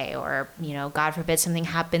away, or, you know, God forbid something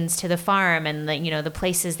happens to the farm and the, you know, the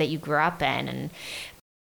places that you grew up in. And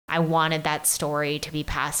I wanted that story to be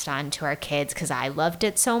passed on to our kids because I loved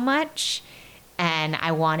it so much, and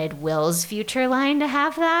I wanted Will's future line to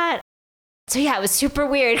have that. So yeah, it was super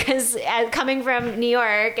weird because coming from New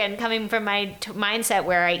York and coming from my mindset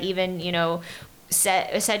where I even, you know,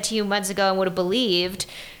 said to you months ago and would have believed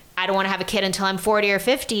I don't want to have a kid until I'm 40 or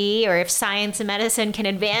 50, or if science and medicine can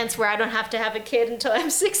advance where I don't have to have a kid until I'm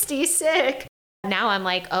 66. Now I'm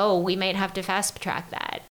like, oh, we might have to fast track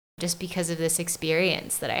that just because of this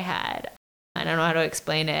experience that I had. I don't know how to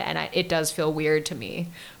explain it, and it does feel weird to me,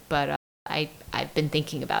 but I've been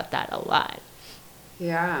thinking about that a lot.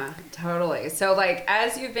 Yeah, totally. So like,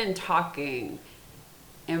 as you've been talking,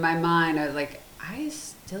 in my mind, I was like, I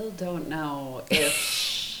still don't know if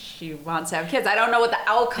she wants to have kids. I don't know what the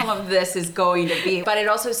outcome of this is going to be. But it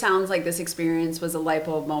also sounds like this experience was a light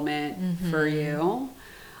bulb moment for you.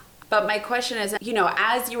 But my question is, you know,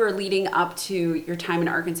 as you were leading up to your time in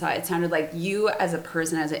Arkansas, it sounded like you as a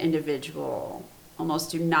person, as an individual,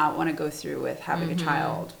 almost do not want to go through with having a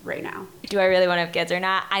child right now. Do I really want to have kids or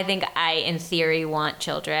not? I think I, in theory, want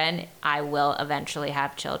children. I will eventually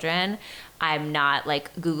have children. I'm not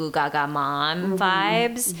like goo goo gaga mom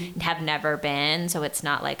vibes, have never been. So it's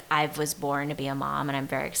not like I was born to be a mom and I'm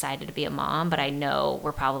very excited to be a mom, but I know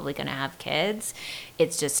we're probably going to have kids.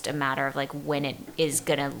 It's just a matter of like when it is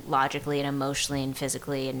going to logically and emotionally and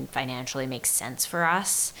physically and financially make sense for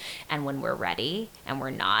us, and when we're ready, and we're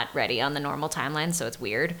not ready on the normal timeline. So it's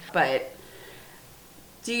weird. But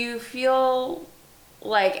do you feel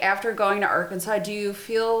like after going to Arkansas, do you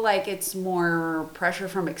feel like it's more pressure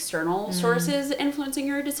from external sources influencing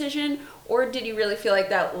your decision? Or did you really feel like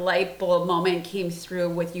that light bulb moment came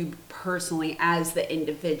through with you personally as the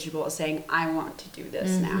individual saying, I want to do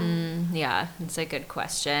this now? Yeah, it's a good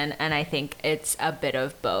question. And I think it's a bit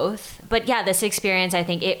of both. But yeah, this experience, I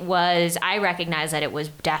think I recognize that it was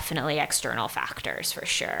definitely external factors for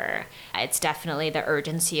sure. It's definitely the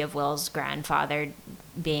urgency of Will's grandfather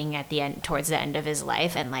being at the end, towards the end of his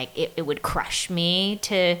life. And like, it would crush me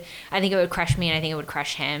I think it would crush me, and I think it would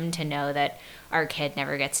crush him to know that our kid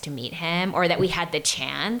never gets to meet him, or that we had the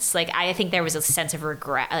chance. Like, I think there was a sense of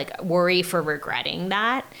regret, like worry for regretting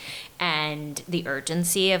that, and the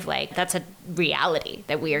urgency of like, that's a reality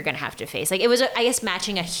that we are going to have to face. Like, it was, I guess,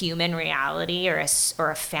 matching a human reality or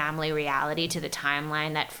a family reality to the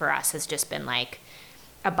timeline that for us has just been like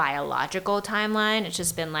a biological timeline. It's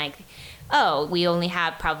just been like, oh, we only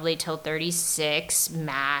have probably till 36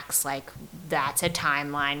 max. Like, that's a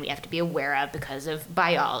timeline we have to be aware of because of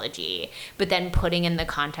biology. But then putting in the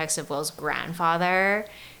context of Will's grandfather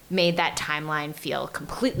made that timeline feel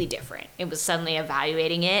completely different. It was suddenly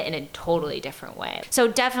evaluating it in a totally different way. So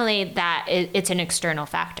definitely it's an external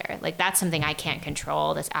factor. Like, that's something I can't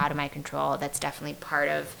control. That's out of my control. That's definitely part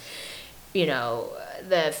of, you know,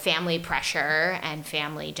 the family pressure and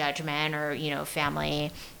family judgment, or, you know,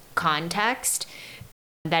 family context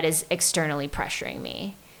that is externally pressuring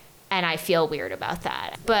me, and I feel weird about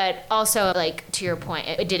that. But also, like, to your point,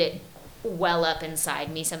 did it well up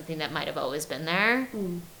inside me something that might have always been there?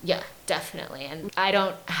 Yeah, definitely. And I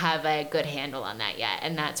don't have a good handle on that yet,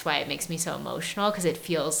 and that's why it makes me so emotional, because it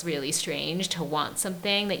feels really strange to want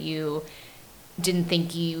something that you didn't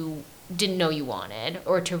know you wanted,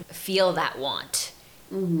 or to feel that want.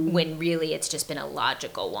 When really it's just been a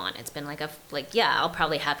logical want. It's been like yeah, I'll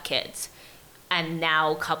probably have kids. And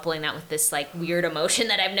now coupling that with this like weird emotion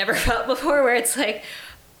that I've never felt before, where it's like,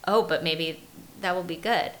 oh, but maybe that will be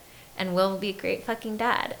good, and Will be a great fucking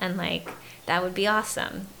dad, and like that would be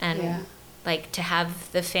awesome. And like, to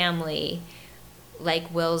have the family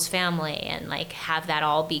like Will's family, and like have that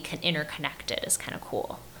all be interconnected is kind of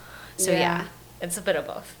cool. So yeah, it's a bit of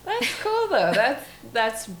both. That's cool though.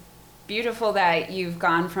 That's beautiful that you've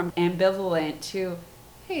gone from ambivalent to,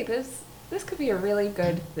 hey, this could be a really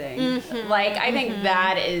good thing. Like, I think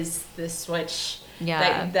that is the switch,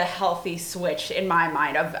 like the healthy switch in my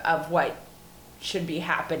mind of what should be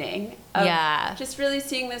happening. Just really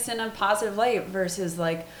seeing this in a positive light versus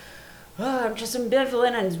like, oh, I'm just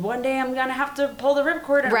ambivalent, and one day I'm gonna have to pull the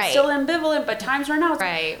ripcord, and I'm still ambivalent, but time's run out.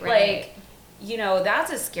 Right. Like, you know,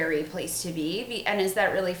 that's a scary place to be. And is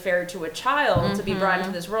that really fair to a child to be brought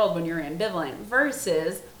into this world when you're ambivalent?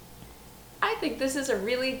 Versus, I think this is a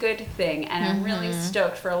really good thing, and I'm really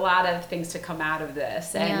stoked for a lot of things to come out of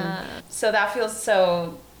this. And so that feels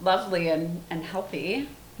so lovely and healthy.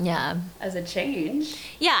 Yeah. As a change.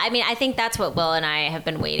 Yeah, I mean, I think that's what Will and I have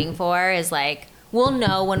been waiting for, is like, we'll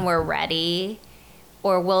know when we're ready,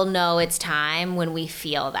 or we'll know it's time when we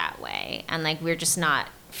feel that way. And like, we're just not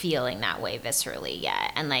feeling that way viscerally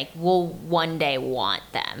yet, and like, we'll one day want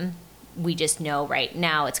them. We just know right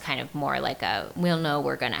now it's kind of more like we'll know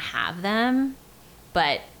we're gonna have them,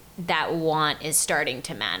 but that want is starting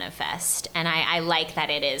to manifest. And I like that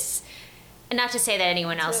it is, and not to say that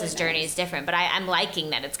anyone else's journey is different, but I'm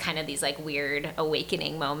liking that it's kind of these like weird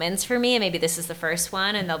awakening moments for me, and maybe this is the first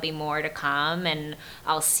one, and there'll be more to come, and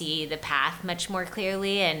I'll see the path much more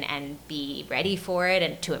clearly and be ready for it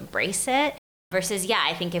and to embrace it. Versus,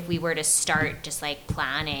 I think if we were to start just like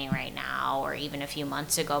planning right now, or even a few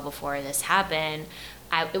months ago before this happened,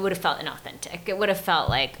 it would have felt inauthentic. It would have felt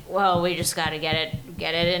like, well, we just got to get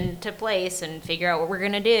it into place and figure out what we're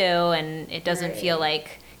gonna do, and it doesn't feel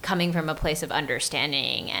like coming from a place of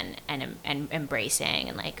understanding and embracing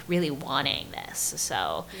and like really wanting this.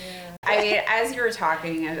 So, I mean, as you were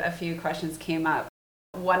talking, a few questions came up.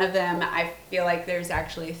 One of them, I feel like there's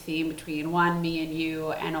actually a theme between me and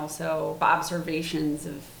you, and also observations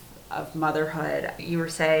of motherhood. You were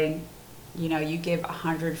saying, you know, you give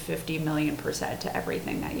 150 million% to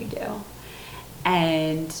everything that you do.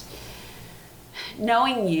 And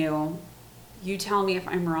knowing you tell me if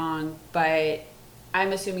I'm wrong, but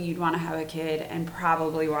I'm assuming you'd want to have a kid and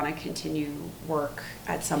probably want to continue work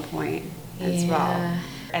at some point as well.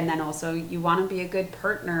 And then also you want to be a good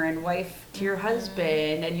partner and wife to your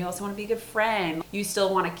husband, and you also want to be a good friend. You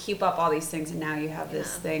still want to keep up all these things, and now you have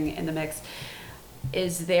this thing in the mix.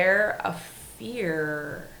 Is there a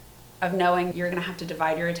fear of knowing you're going to have to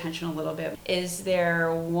divide your attention a little bit? Is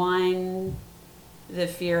there the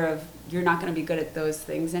fear of you're not going to be good at those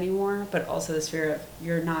things anymore, but also this fear of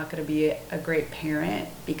you're not going to be a great parent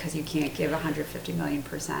because you can't give 150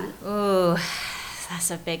 million%? Ooh, That's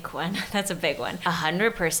a big one. That's a big one.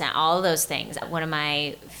 100%. All of those things. One of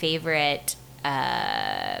my favorite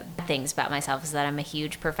things about myself is that I'm a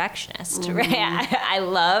huge perfectionist, right? I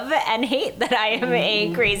love and hate that I am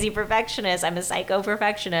a crazy perfectionist. I'm a psycho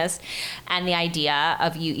perfectionist. And the idea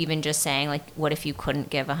of you even just saying, like, what if you couldn't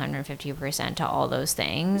give 150% to all those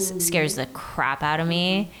things scares the crap out of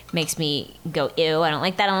me, makes me go, ew, I don't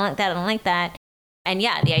like that, I don't like that, I don't like that. And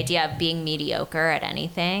yeah, the idea of being mediocre at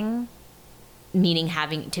anything, meaning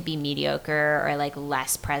having to be mediocre or like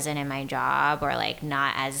less present in my job or like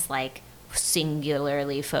not as like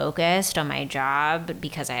singularly focused on my job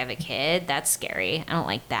because I have a kid, that's scary. I don't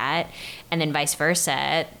like that. And then vice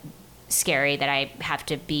versa, scary that I have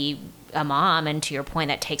to be a mom, and to your point,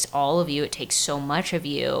 that takes all of you, it takes so much of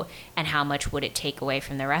you, and how much would it take away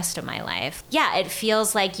from the rest of my life? Yeah, it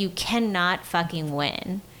feels like you cannot fucking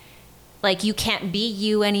win. Like, you can't be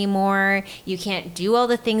you anymore. You can't do all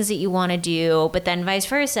the things that you want to do. But then vice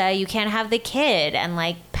versa, you can't have the kid and,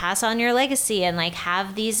 like, pass on your legacy and, like,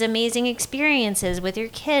 have these amazing experiences with your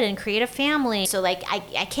kid and create a family. So, like,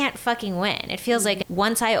 I can't fucking win. It feels like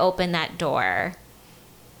once I open that door,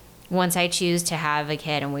 once I choose to have a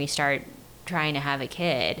kid and we start trying to have a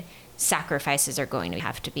kid, sacrifices are going to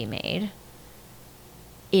have to be made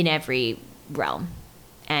in every realm.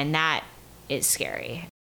 And that is scary.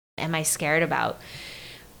 Am I scared about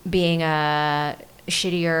being a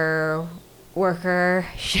shittier worker,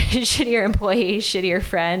 shittier employee, shittier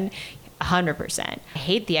friend? 100%. I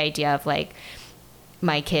hate the idea of like,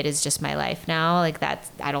 my kid is just my life now. Like,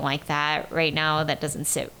 that's, I don't like that right now. That doesn't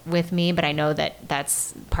sit with me, but I know that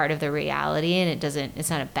that's part of the reality, and it's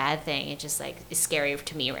not a bad thing. It just like is scary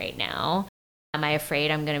to me right now. Am I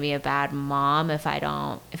afraid I'm going to be a bad mom if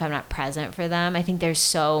I'm not present for them? I think there's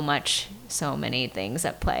so many things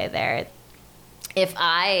at play there. If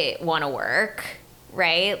I want to work,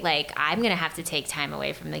 right, like, I'm going to have to take time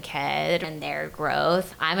away from the kid and their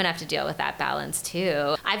growth. I'm going to have to deal with that balance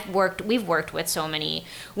too. We've worked with so many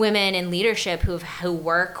women in leadership who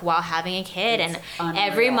work while having a kid, it's and unreal.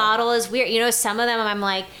 Every model is weird. You know, some of them I'm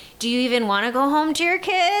like, do you even want to go home to your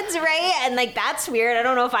kids, right? And like, that's weird. I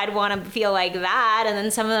don't know if I'd want to feel like that. And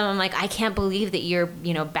then some of them I'm like, I can't believe that you're,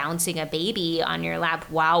 you know, bouncing a baby on your lap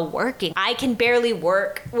while working. I can barely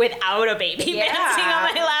work without a baby bouncing on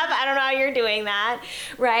my lap. I don't know how you're doing that,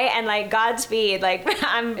 right? And like, Godspeed. Like,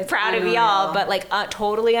 it's proud unreal. Of y'all, but like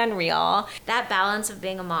totally unreal. That balance of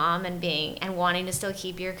being a mom and wanting to still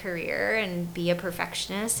keep your career and be a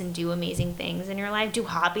perfectionist and do amazing things in your life, do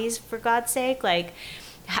hobbies for God's sake, like,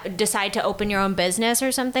 decide to open your own business or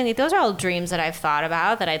something. Like, those are all dreams that I've thought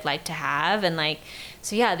about that I'd like to have. And like,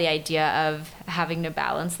 so yeah, the idea of having to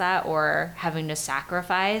balance that or having to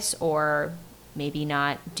sacrifice or maybe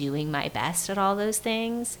not doing my best at all those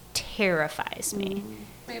things terrifies me.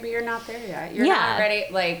 Maybe you're not there yet. You're not ready.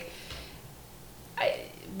 Like,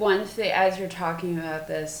 one thing, as you're talking about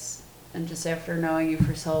this, and just after knowing you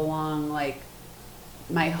for so long, like,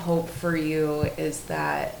 my hope for you is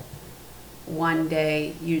that one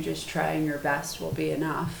day you just trying your best will be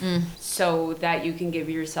enough, so that you can give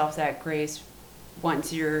yourself that grace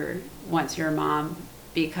once you're a mom,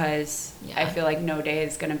 because I feel like no day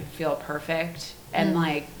is going to feel perfect, and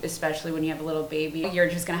like, especially when you have a little baby, you're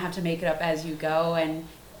just going to have to make it up as you go, and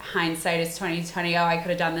hindsight is 2020. Oh, I could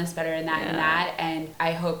have done this better and that and that. And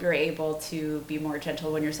I hope you're able to be more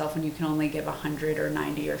gentle on yourself when you can only give 100 or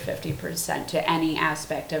 90 or 50% to any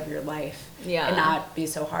aspect of your life, and not be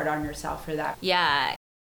so hard on yourself for that.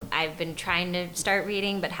 I've been trying to start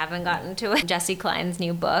reading but haven't gotten to it. Jessie Klein's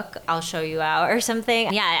new book, I'll Show You Out or something.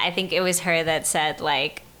 I think it was her that said,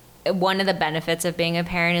 like, one of the benefits of being a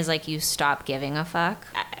parent is like, you stop giving a fuck.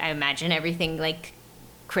 I imagine everything like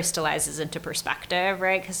crystallizes into perspective,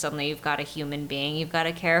 right? Because suddenly you've got a human being you've got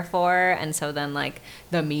to care for, and so then like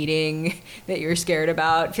the meeting that you're scared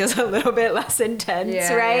about feels a little bit less intense,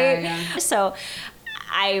 right? So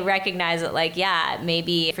I recognize that, like,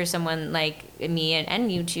 maybe for someone like me and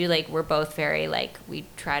you too, like, we're both very, like, we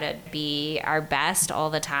try to be our best all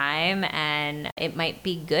the time, and it might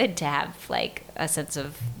be good to have like a sense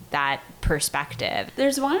of that perspective.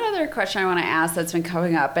 There's one other question I want to ask that's been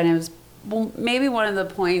coming up, and it was maybe one of the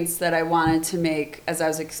points that I wanted to make as I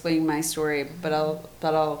was explaining my story, but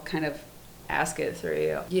I'll kind of ask it through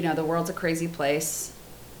you. You know, the world's a crazy place.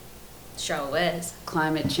 Sure is.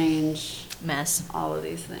 Climate change. Mess. All of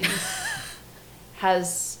these things.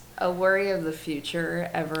 Has a worry of the future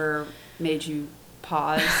ever made you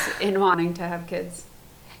pause in wanting to have kids?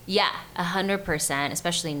 Yeah, 100%,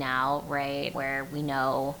 especially now, right, where we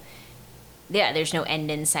know there's no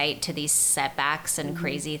end in sight to these setbacks and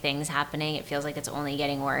crazy things happening. It feels like it's only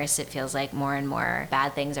getting worse. It feels like more and more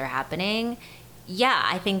bad things are happening. yeah,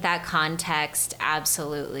 I think that context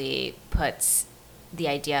absolutely puts the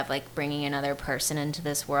idea of like bringing another person into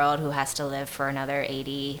this world who has to live for another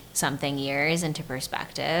 80 something years into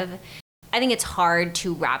perspective. I think it's hard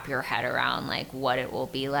to wrap your head around like what it will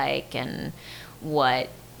be like and what,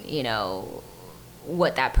 you know,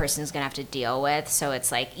 what that person's gonna have to deal with. So it's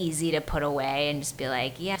like easy to put away and just be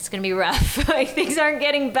like, yeah, it's gonna be rough. Like things aren't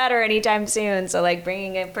getting better anytime soon. So like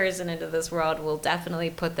bringing a person into this world will definitely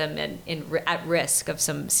put them at risk of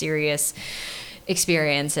some serious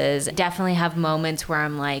experiences. Definitely have moments where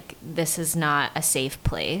I'm like, this is not a safe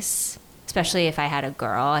place. Especially if I had a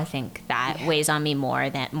girl, I think that weighs on me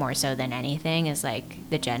more so than anything is like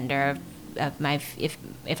the gender of my,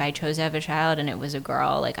 if I chose to have a child and it was a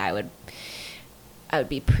girl, like I would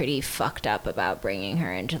be pretty fucked up about bringing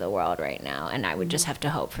her into the world right now. And I would just have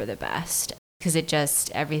to hope for the best because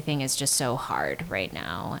everything is just so hard right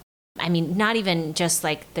now. I mean, not even just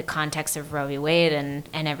like the context of Roe v. Wade and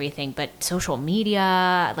everything, but social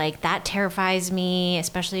media, like that terrifies me,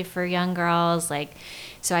 especially for young girls. Like,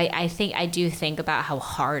 so I think I do think about how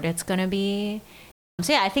hard it's going to be.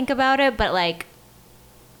 So yeah, I think about it, but like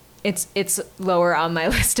it's lower on my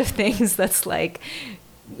list of things that's like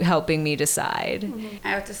helping me decide. I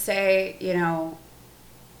have to say, you know,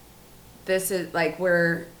 this is like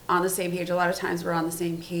we're on the same page. A lot of times we're on the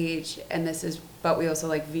same page, and but we also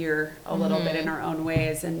like veer a little bit in our own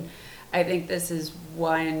ways. And I think this is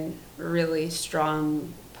one really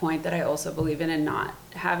strong point that I also believe in not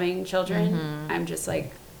having children. I'm just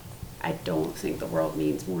like, I don't think the world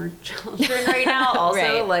needs more children right now. Also,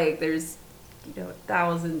 right. Like there's, you know,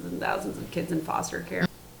 thousands and thousands of kids in foster care.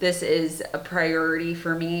 This is a priority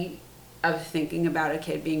for me of thinking about a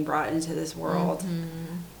kid being brought into this world.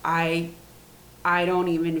 I don't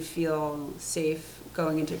even feel safe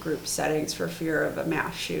going into group settings for fear of a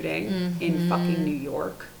mass shooting in fucking New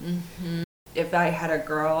York. If I had a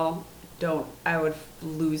girl, I would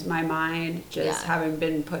lose my mind just having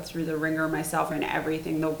been put through the ringer myself and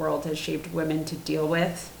everything the world has shaped women to deal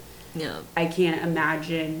with. Yeah. I can't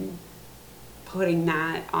imagine putting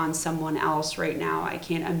that on someone else right now. I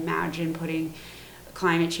can't imagine putting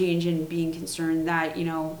climate change and being concerned that, you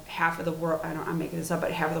know, half of the world, I'm making this up,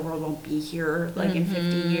 but half of the world won't be here like in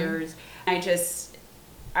 50 years. I can't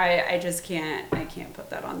put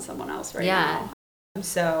that on someone else right now.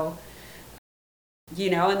 So, you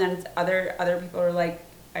know, and then other people are like,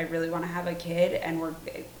 I really want to have a kid, and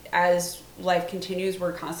as life continues,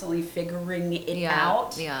 we're constantly figuring it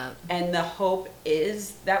out. Yeah. And the hope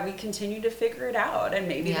is that we continue to figure it out, and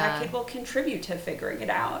maybe that kid will contribute to figuring it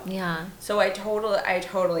out. Yeah. So I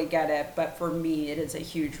totally get it, but for me, it is a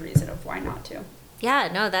huge reason of why not to. Yeah,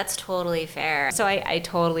 no, that's totally fair. So I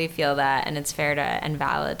totally feel that, and it's fair and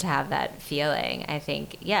valid to have that feeling. I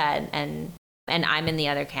think, yeah, and I'm in the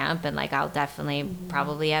other camp, and like I'll definitely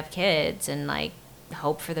probably have kids and like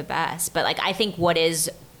hope for the best. But like I think what is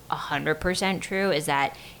 100% true is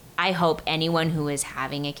that I hope anyone who is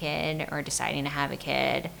having a kid or deciding to have a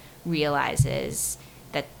kid realizes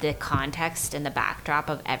that the context and the backdrop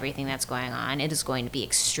of everything that's going on, it is going to be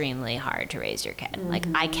extremely hard to raise your kid. Like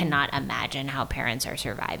I cannot imagine how parents are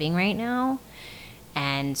surviving right now.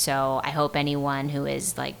 And so I hope anyone who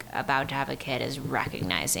is like about to have a kid is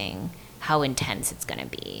recognizing how intense it's going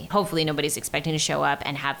to be. Hopefully nobody's expecting to show up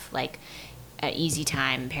and have like an easy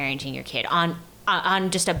time parenting your kid on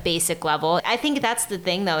just a basic level. I think that's the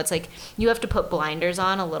thing though. It's like you have to put blinders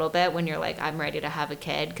on a little bit when you're like, I'm ready to have a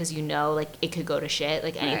kid, because you know like it could go to shit,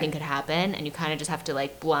 like anything could happen, and you kind of just have to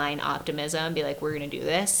like blind optimism, be like, we're gonna do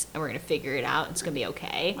this and we're gonna figure it out, it's gonna be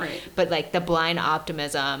okay. Right. But like the blind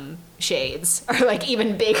optimism shades are like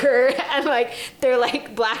even bigger, and like they're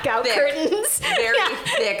like blackout curtains. Very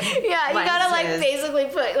thick. Yeah, you gotta like basically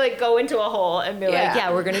go into a hole and be like,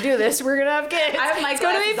 yeah, we're gonna do this, we're gonna have kids, I have my it's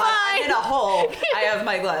gonna be fine. I'm in a hole. I have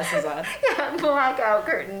my glasses on. Yeah, blackout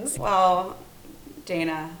curtains. Well,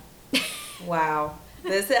 Dayna, wow.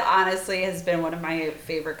 This honestly has been one of my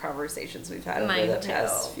favorite conversations we've had over the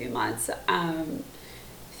past few months.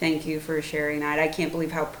 Thank you for sharing that. I can't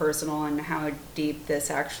believe how personal and how deep this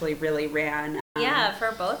actually really ran. Yeah,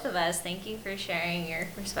 for both of us. Thank you for sharing your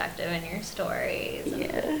perspective and your stories.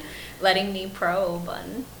 And letting me probe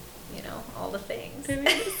on, you know, all the things.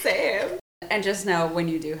 Same. And just know, when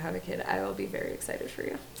you do have a kid, I will be very excited for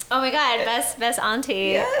you. Oh my God, best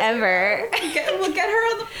auntie ever. We'll get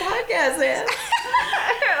her on the podcast, man.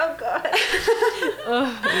 Oh God.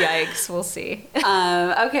 Oh, yikes, we'll see.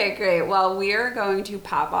 Okay, great. Well, we are going to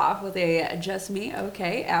pop off with a Just Me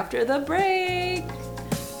Okay after the break.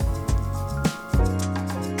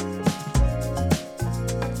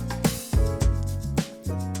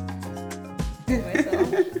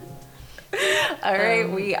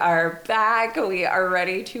 are back. We are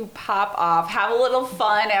ready to pop off, have a little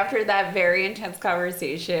fun after that very intense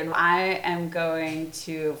conversation. I am going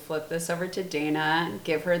to flip this over to Dayna,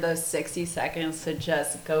 give her those 60 seconds to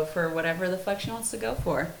just go for whatever the fuck she wants to go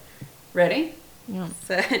for. Ready? Yeah.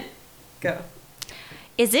 Set, go.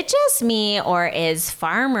 Is it just me, or is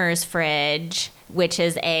Farmer's Fridge, which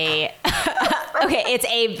is a okay, it's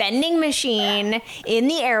a vending machine in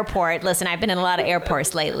the airport. Listen, I've been in a lot of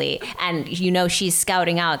airports lately, and she's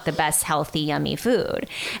scouting out the best healthy, yummy food.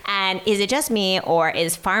 And is it just me, or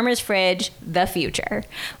is Farmer's Fridge the future?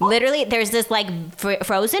 Literally, there's this like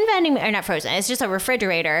frozen vending, or not frozen, it's just a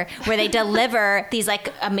refrigerator where they deliver these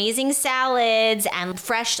like amazing salads and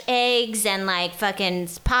fresh eggs and like fucking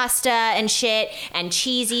pasta and shit and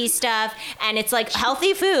cheesy stuff. And it's like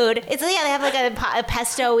healthy food. They have like a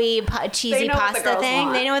pesto-y cheesy pasta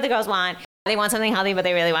thing. They know what the girls want. They want something healthy, but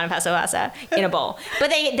they really want a pesto pasta in a bowl. But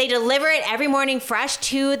they deliver it every morning fresh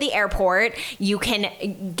to the airport. You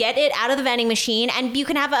can get it out of the vending machine, and you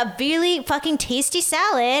can have a really fucking tasty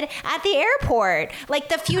salad at the airport. Like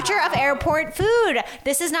the future of airport food.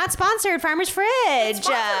 This is not sponsored, Farmer's Fridge.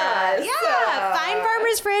 Yeah, find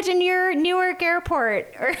Farmer's Fridge in your Newark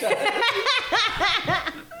airport.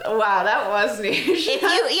 Wow, that was niche.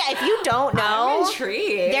 If you don't know, I'm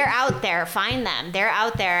intrigued. They're out there. Find them. They're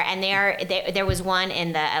out there, and there was one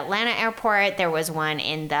in the Atlanta airport. There was one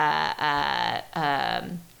in the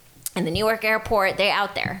Newark airport. They're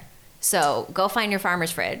out there. So go find your Farmer's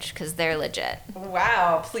Fridge because they're legit.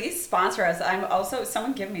 Wow, please sponsor us. I'm also,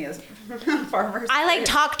 someone give me a Farmer's I Fridge.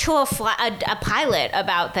 talked to a pilot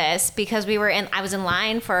about this because I was in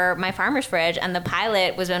line for my Farmer's Fridge, and the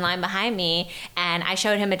pilot was in line behind me, and I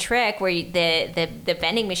showed him a trick where the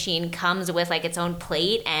vending machine comes with like its own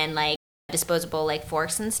plate and like disposable like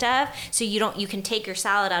forks and stuff, so you can take your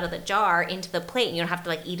salad out of the jar into the plate, and you don't have to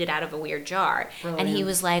like eat it out of a weird jar. Brilliant. And he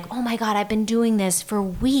was like, oh my god, I've been doing this for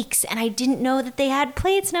weeks and I didn't know that they had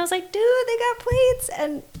plates. And I was like, dude, they got plates.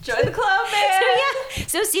 And join the club, man.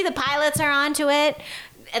 So see, the pilots are onto it,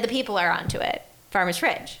 and the people are onto it. Farmer's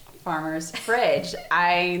Fridge.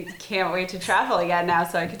 I can't wait to travel again now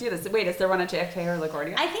so I could do this. Wait, is there one at JFK or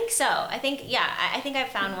LaGuardia? I think so. I think I've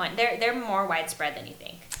found one. They're more widespread than you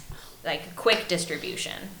think. Like quick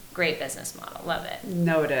distribution. Great business model. Love it.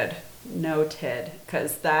 Noted,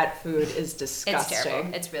 because that food is disgusting. It's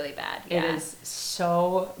terrible. It's really bad. Yeah. It is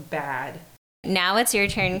so bad. Now it's your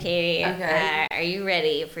turn, Katie. Okay. Are you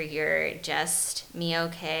ready for your Just Me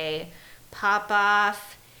Okay pop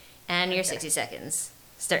off? And your 60 seconds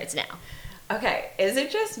starts now. Okay, is it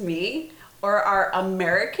just me, or are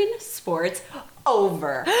American sports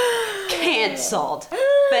over? Canceled.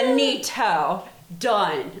 Finito.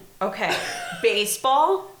 Done. Okay.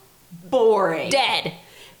 Baseball, boring. Dead.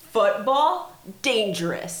 Football,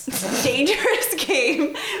 dangerous. Dangerous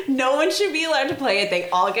game. No one should be allowed to play it. They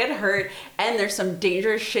all get hurt. And there's some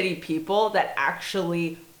dangerous, shitty people that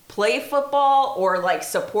actually play football or like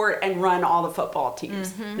support and run all the football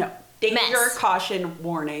teams. Mm-hmm. No. Danger, Mess. Caution,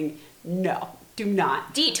 warning. No. Do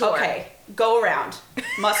not. Detour. Okay. Go around.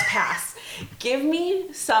 Must pass. Give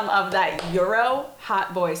me some of that Euro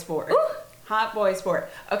hot boy sport. Ooh. Hot boy sport.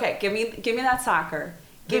 Okay, give me that soccer.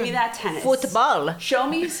 Give me that tennis. Football. Show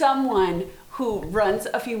me someone who runs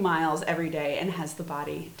a few miles every day and has the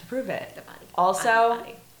body to prove it. The body. Also,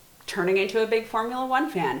 turning into a big Formula One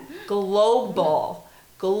fan. Global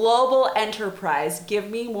enterprise. Give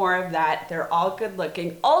me more of that. They're all good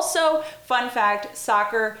looking. Also, fun fact,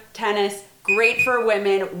 soccer, tennis, great for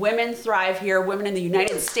women. Women thrive here. Women in the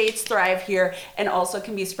United States thrive here, and also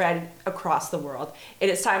can be spread across the world. It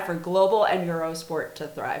is time for global and Euro sport to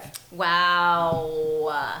thrive.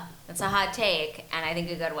 Wow. That's a hot take, and I think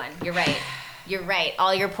a good one. You're right.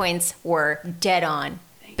 All your points were dead on.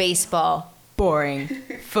 Baseball, boring.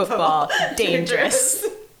 Football, dangerous.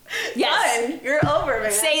 Yes. Done. You're over,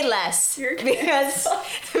 man. Say less.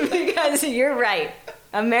 Because you're right.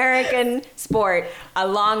 American sport,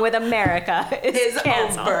 along with America, is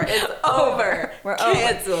canceled. It's over. We're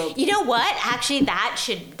canceled. Over. You know what? Actually,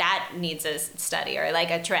 that needs a study or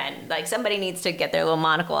like a trend. Like somebody needs to get their little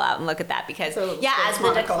monocle out and look at that because as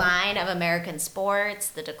the decline of American sports,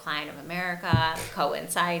 the decline of America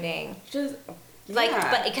coinciding.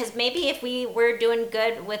 But because maybe if we were doing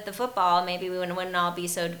good with the football, maybe we wouldn't all be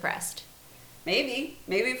so depressed. Maybe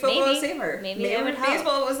football was safer. Maybe it would help.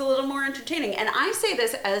 Baseball was a little more entertaining. And I say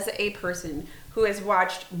this as a person who has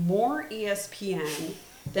watched more ESPN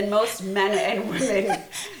than most men and women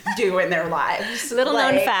do in their lives. Little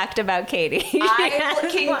known fact about Katie. I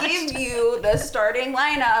can give you the starting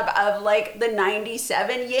lineup of like the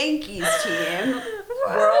 97 Yankees team.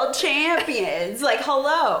 world champions. Like,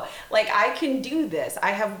 hello. Like, I can do this.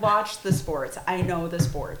 I have watched the sports. I know the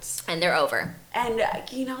sports. And they're over. And,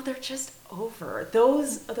 you know, they're just over.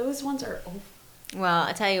 Those ones are over. Well,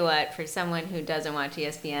 I tell you what, for someone who doesn't watch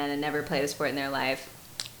ESPN and never played a sport in their life,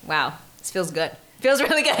 wow, this feels good. Feels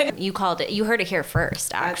really good. You called it. You heard it here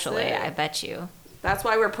first, actually. I bet you. That's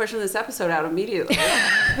why we're pushing this episode out immediately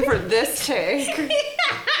for this take.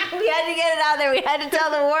 We had to get it out there. We had to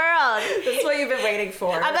tell the world. That's what you've been waiting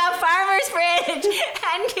for. About Farmer's Bridge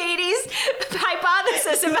and Katie's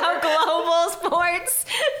hypothesis about global sports.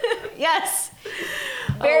 Yes.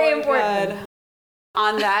 Very important. God.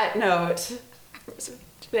 On that note,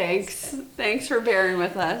 thanks for bearing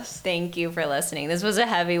with us. Thank you for listening. This was a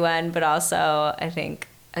heavy one, but also, I think,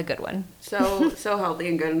 a good one. So healthy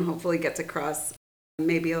and good, and hopefully gets across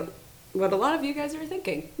maybe what a lot of you guys are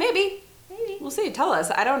thinking. Maybe. We'll see. Tell us.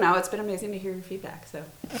 I don't know. It's been amazing to hear your feedback, so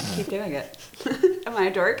keep doing it. Am I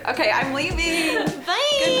a dork? Okay, I'm leaving.